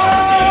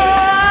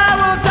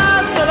will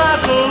dance the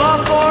dance of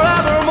love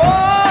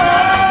forevermore.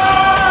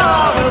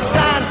 We'll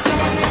dance.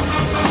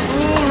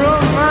 Ooh,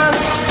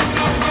 romance.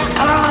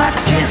 I love that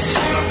kiss.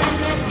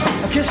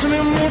 Kiss me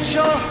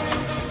mucho.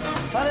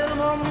 A little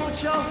more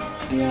mucho.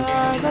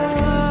 You're the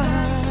one.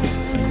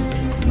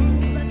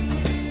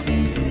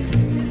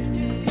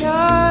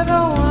 You're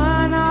the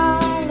one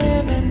I'll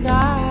live and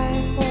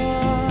die for.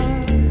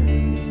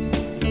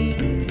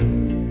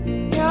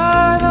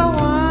 You're the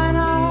one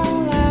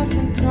I'll laugh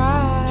and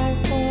cry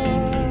for.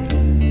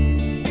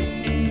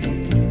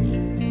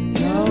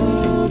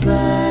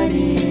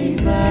 Nobody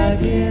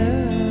but you.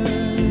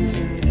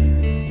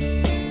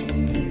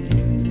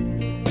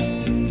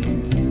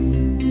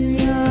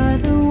 You're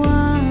the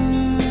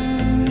one.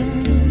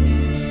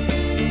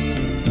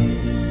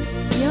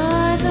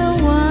 You're the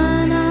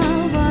one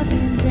I'll walk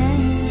and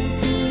dance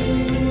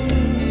with.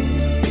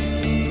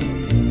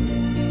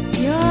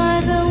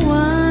 You're the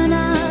one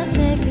I'll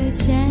take a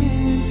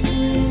chance with.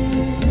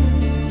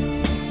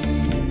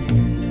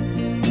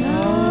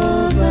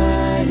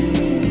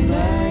 Nobody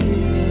but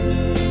you.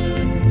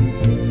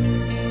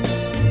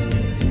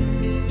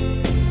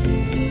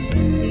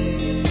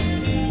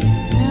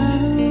 No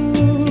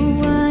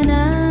one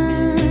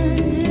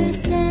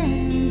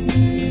understands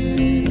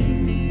you.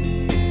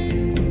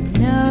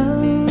 No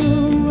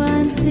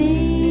one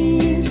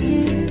seems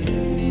to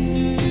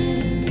care.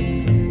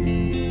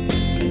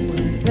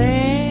 When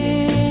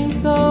things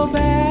go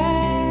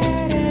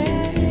bad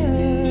and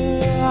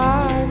you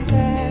are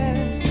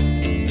sad,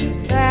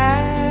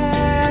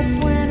 that's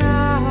when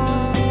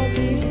I'll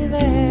be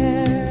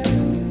there.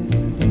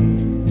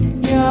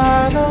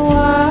 You're the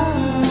one.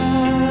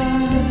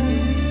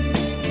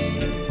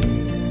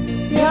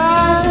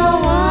 You're the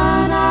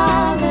one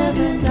I'll live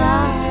and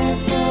die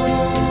for.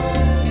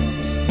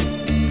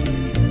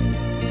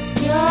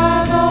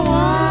 You're the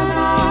one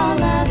I'll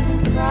laugh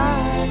and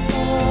cry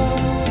for.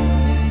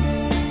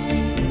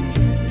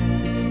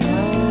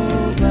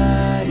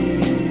 Nobody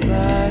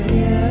but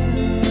you.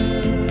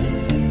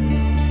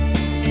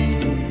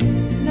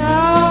 No,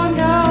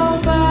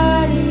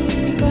 nobody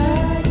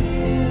but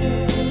you.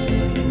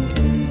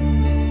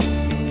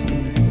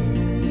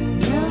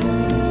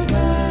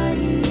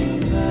 Nobody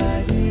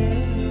but you.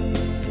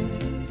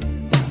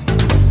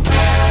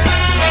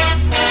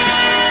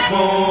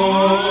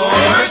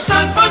 For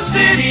Sunfun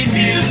City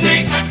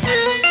Music.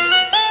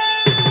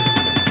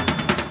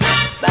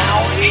 Now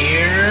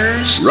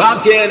here's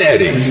Rockin'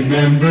 Eddie.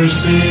 Remember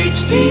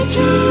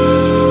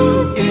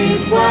 62,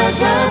 it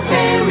was a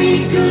very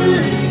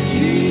good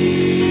year.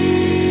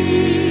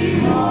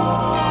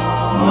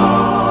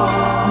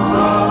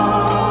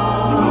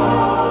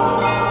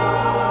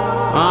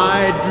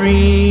 I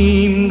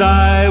dreamed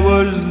I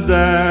was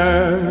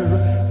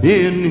there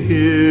in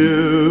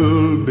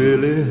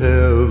hillbilly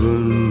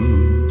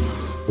heaven.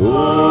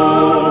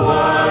 Oh,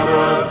 what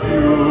a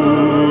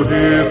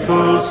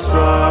beautiful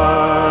sight.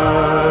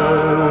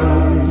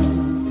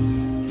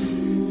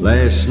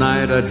 Last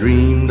night I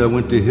dreamed I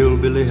went to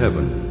hillbilly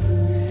heaven.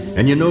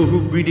 And you know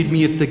who greeted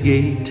me at the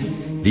gate?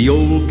 The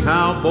old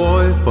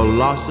cowboy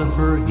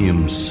philosopher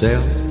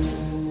himself,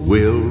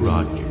 Will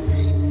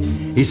Rogers.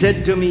 He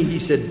said to me,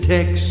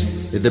 Tex,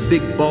 the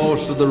big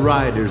boss of the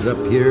riders up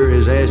here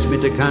has asked me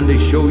to kind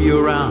of show you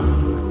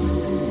around.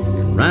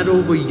 And right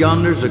over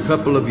yonder's a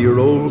couple of your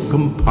old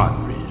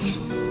compadres.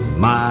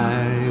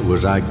 My,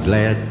 was I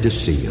glad to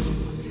see 'em.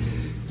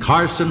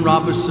 Carson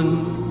Robinson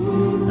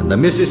and the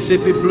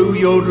Mississippi Blue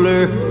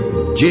yodeler,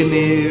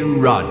 Jimmy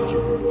Rogers.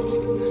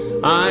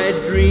 I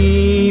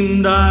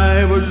dreamed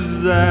I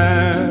was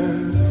there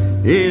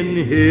in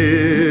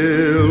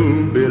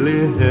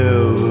hillbilly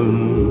heaven.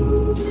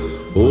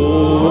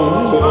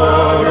 Oh,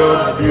 what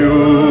a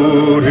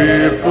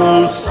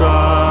beautiful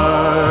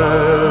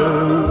sight.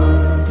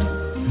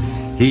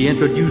 He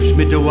introduced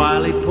me to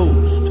Wiley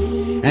Post,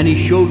 and he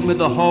showed me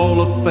the Hall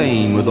of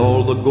Fame with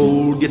all the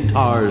gold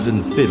guitars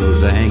and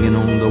fiddles hanging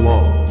on the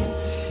wall.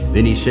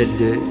 Then he said,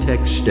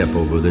 Tex, step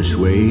over this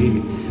way.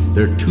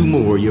 There are two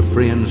more of your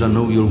friends I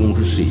know you'll want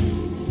to see.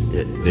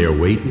 They're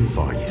waiting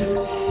for you.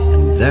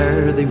 And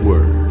there they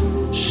were,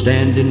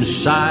 standing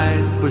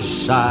side by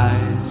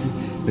side,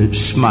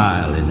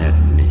 smiling at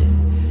me.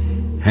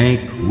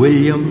 Hank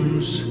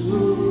Williams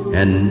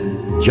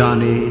and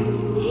Johnny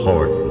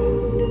Horton.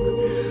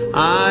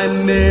 I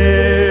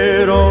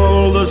met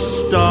all the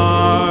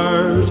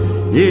stars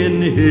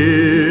in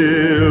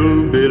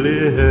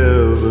hillbilly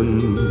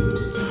heaven.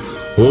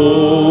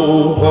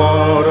 Oh,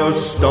 what a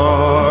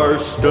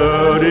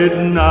star-studded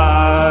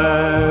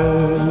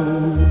night.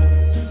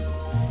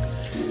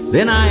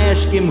 Then I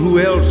asked him who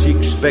else he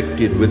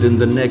expected within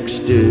the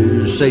next,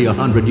 say,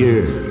 100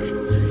 years.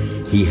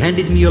 He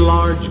handed me a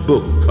large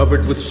book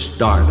covered with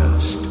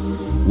stardust.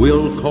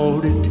 Will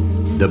called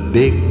it the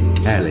Big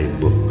Tally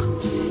Book.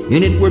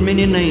 In it were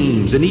many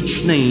names, and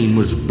each name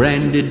was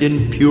branded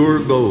in pure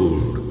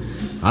gold.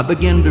 I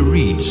began to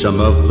read some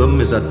of them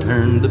as I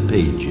turned the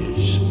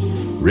pages.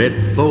 Red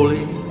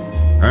Foley,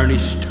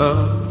 Ernest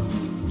Tubb,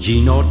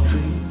 Gene Autry,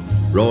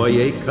 Roy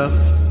Acuff,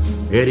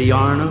 Eddie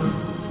Arnold,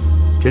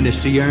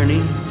 Tennessee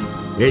Ernie,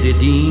 Eddie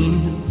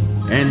Dean,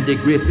 Andy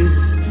Griffith,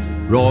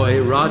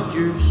 Roy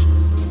Rogers,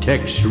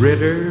 Tex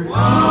Ritter.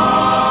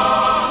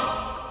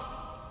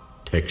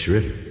 Tex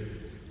Ritter?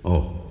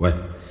 Oh, well,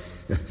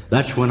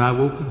 that's when I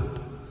woke up.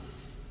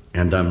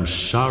 And I'm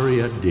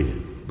sorry I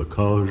did,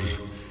 because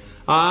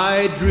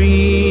I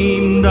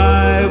dreamed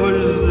I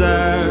was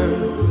there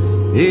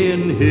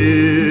in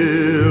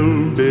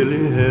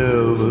hillbilly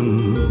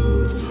heaven.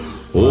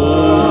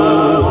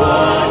 Oh,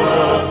 what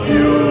a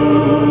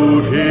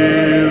beautiful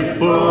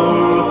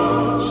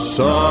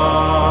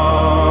song.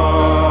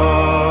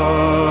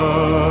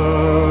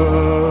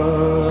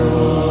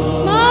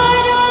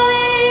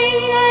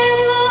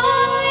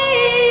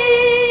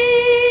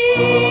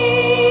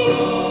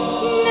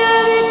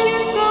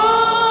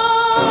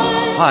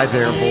 Hi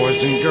there,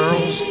 boys and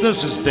girls.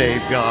 This is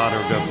Dave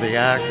Goddard of the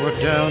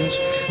Aquatones,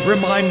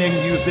 reminding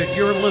you that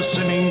you're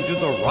listening to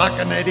the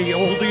Rockin' Eddie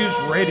Oldies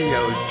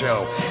radio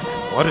show.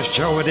 And what a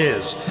show it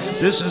is.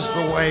 This is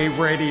the way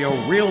radio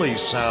really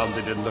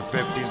sounded in the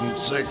 50s and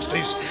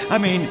 60s. I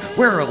mean,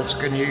 where else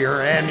can you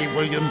hear Andy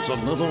Williams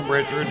and Little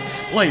Richard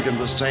played in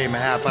the same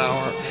half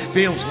hour?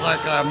 Feels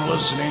like I'm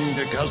listening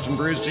to Cousin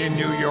Brucey in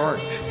New York,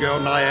 Joe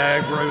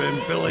Niagara in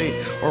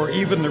Philly, or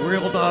even the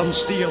real Don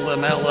Steele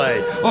in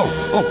L.A. Oh,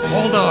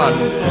 hold on.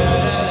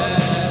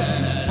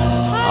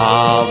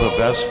 Ah, the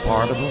best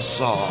part of the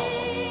song.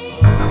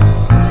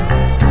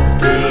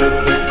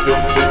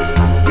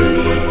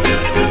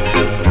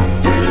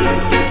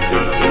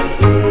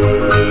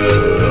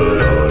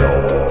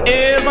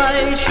 If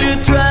I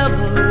should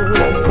travel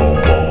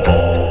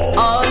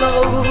all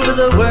over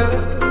the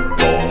world,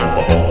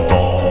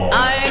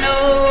 I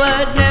know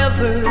I'd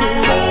never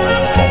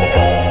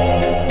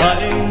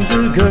find a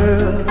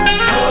girl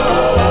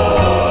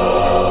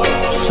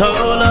so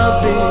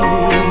lovely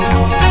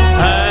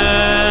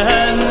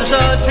and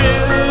so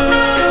true.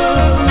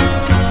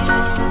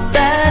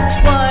 That's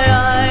why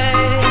I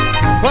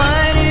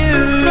want you.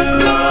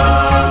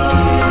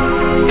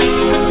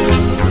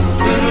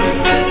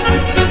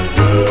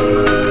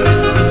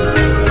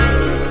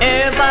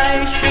 If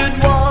I should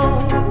walk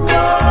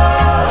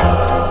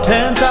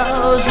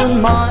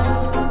 10,000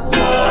 miles,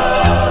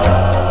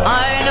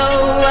 I know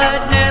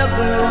I'd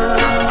never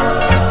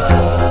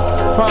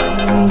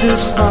find a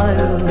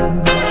smile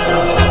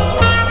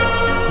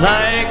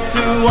like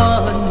the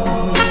one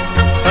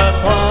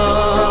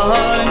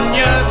upon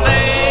your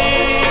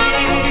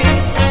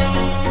face.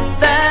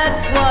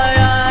 That's why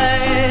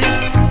I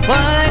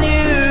want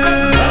you.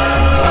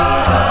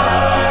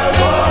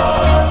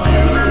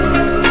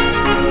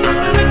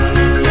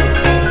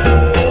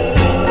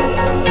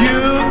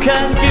 You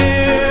can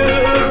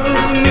give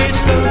me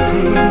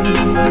something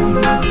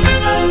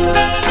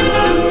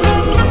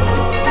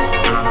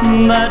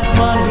that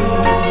money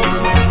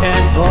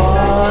can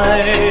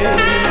buy,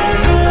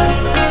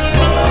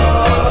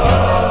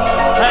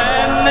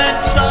 and that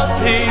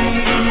something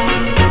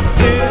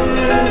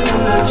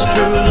is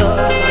true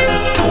love.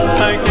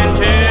 I can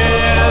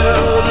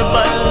tell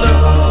by the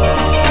look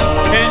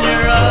in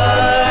your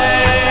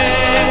eye.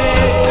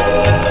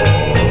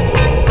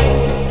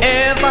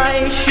 If I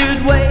should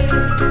wait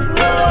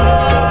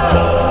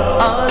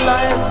a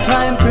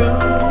lifetime through,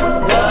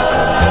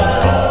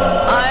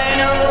 I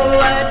know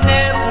I'd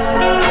never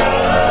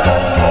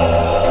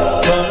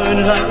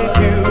find like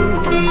you.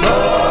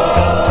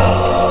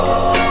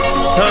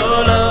 So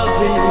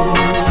lovely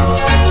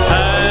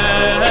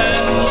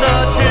and so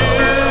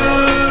true.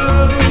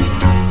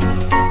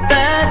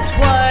 That's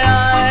why I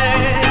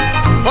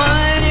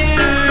want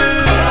you.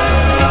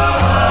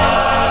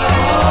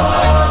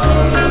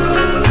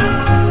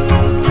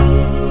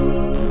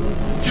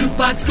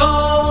 Jukebox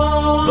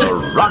Gold. The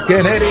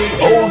Rockin' Eddie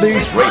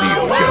Oldies Radio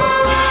Show.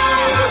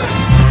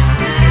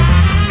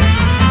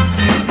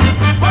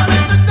 Well,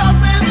 it's the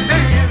toughest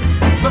dance,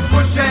 the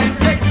push and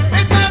kick.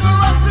 It's never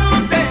up to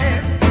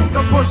dance.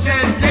 The push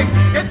and kick,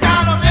 it's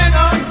got 'em in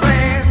a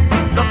trance.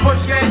 The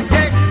push and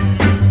kick.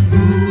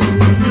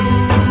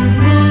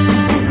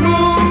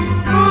 Move.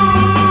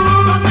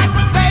 The next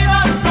potato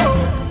show,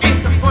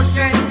 it's the push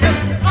and kick.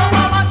 Oh,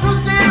 well, I'm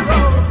 2-0.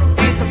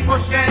 It's the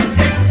push and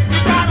kick. You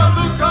gotta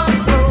lose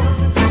control.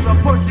 So the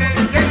push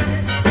and kick.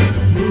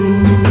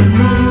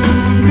 Move.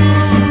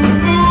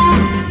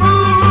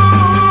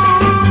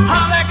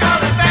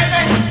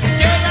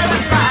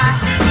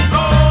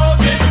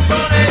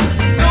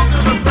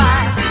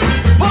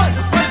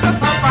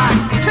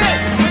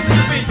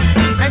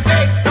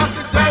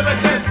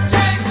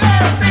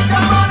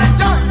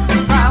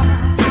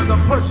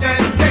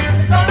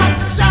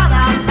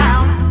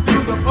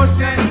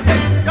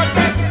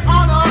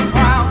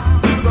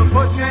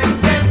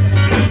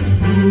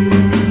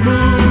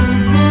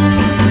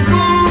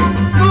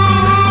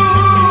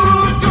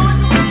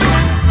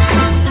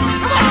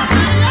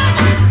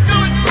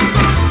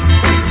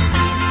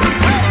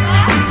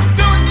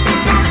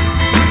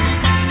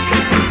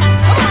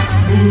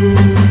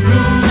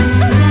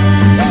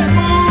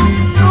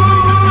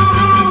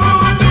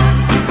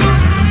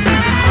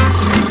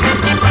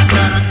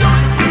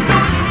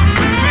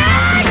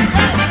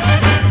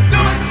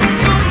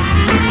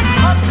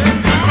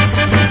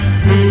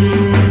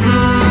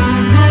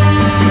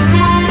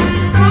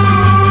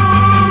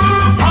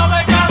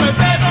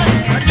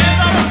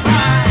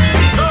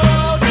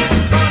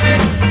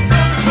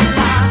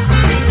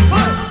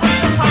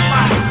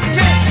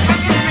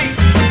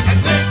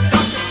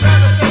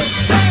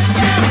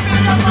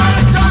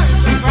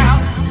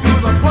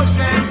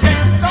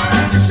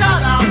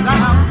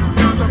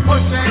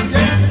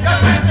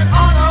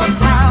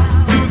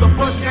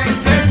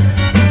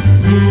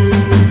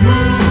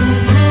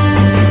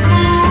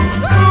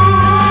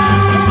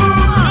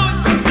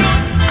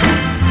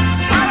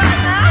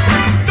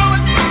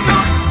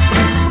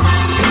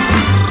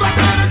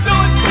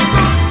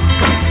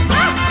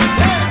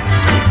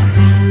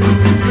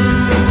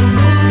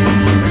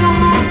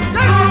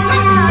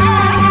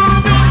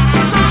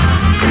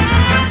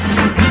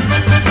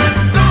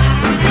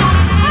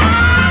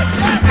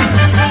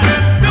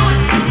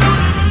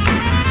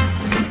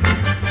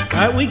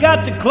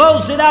 got to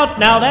close it out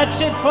now.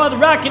 That's it for the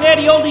Rockin'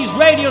 Eddie Oldies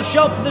radio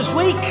show for this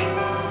week.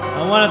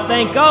 I want to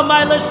thank all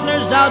my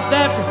listeners out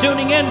there for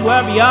tuning in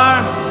wherever you are.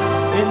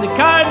 In the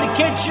car, in the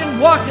kitchen,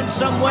 walking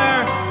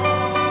somewhere.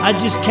 I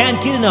just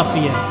can't get enough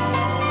of you.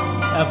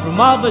 From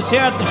all of us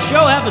here at the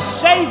show, have a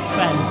safe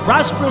and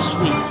prosperous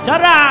week.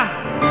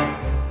 Ta-da!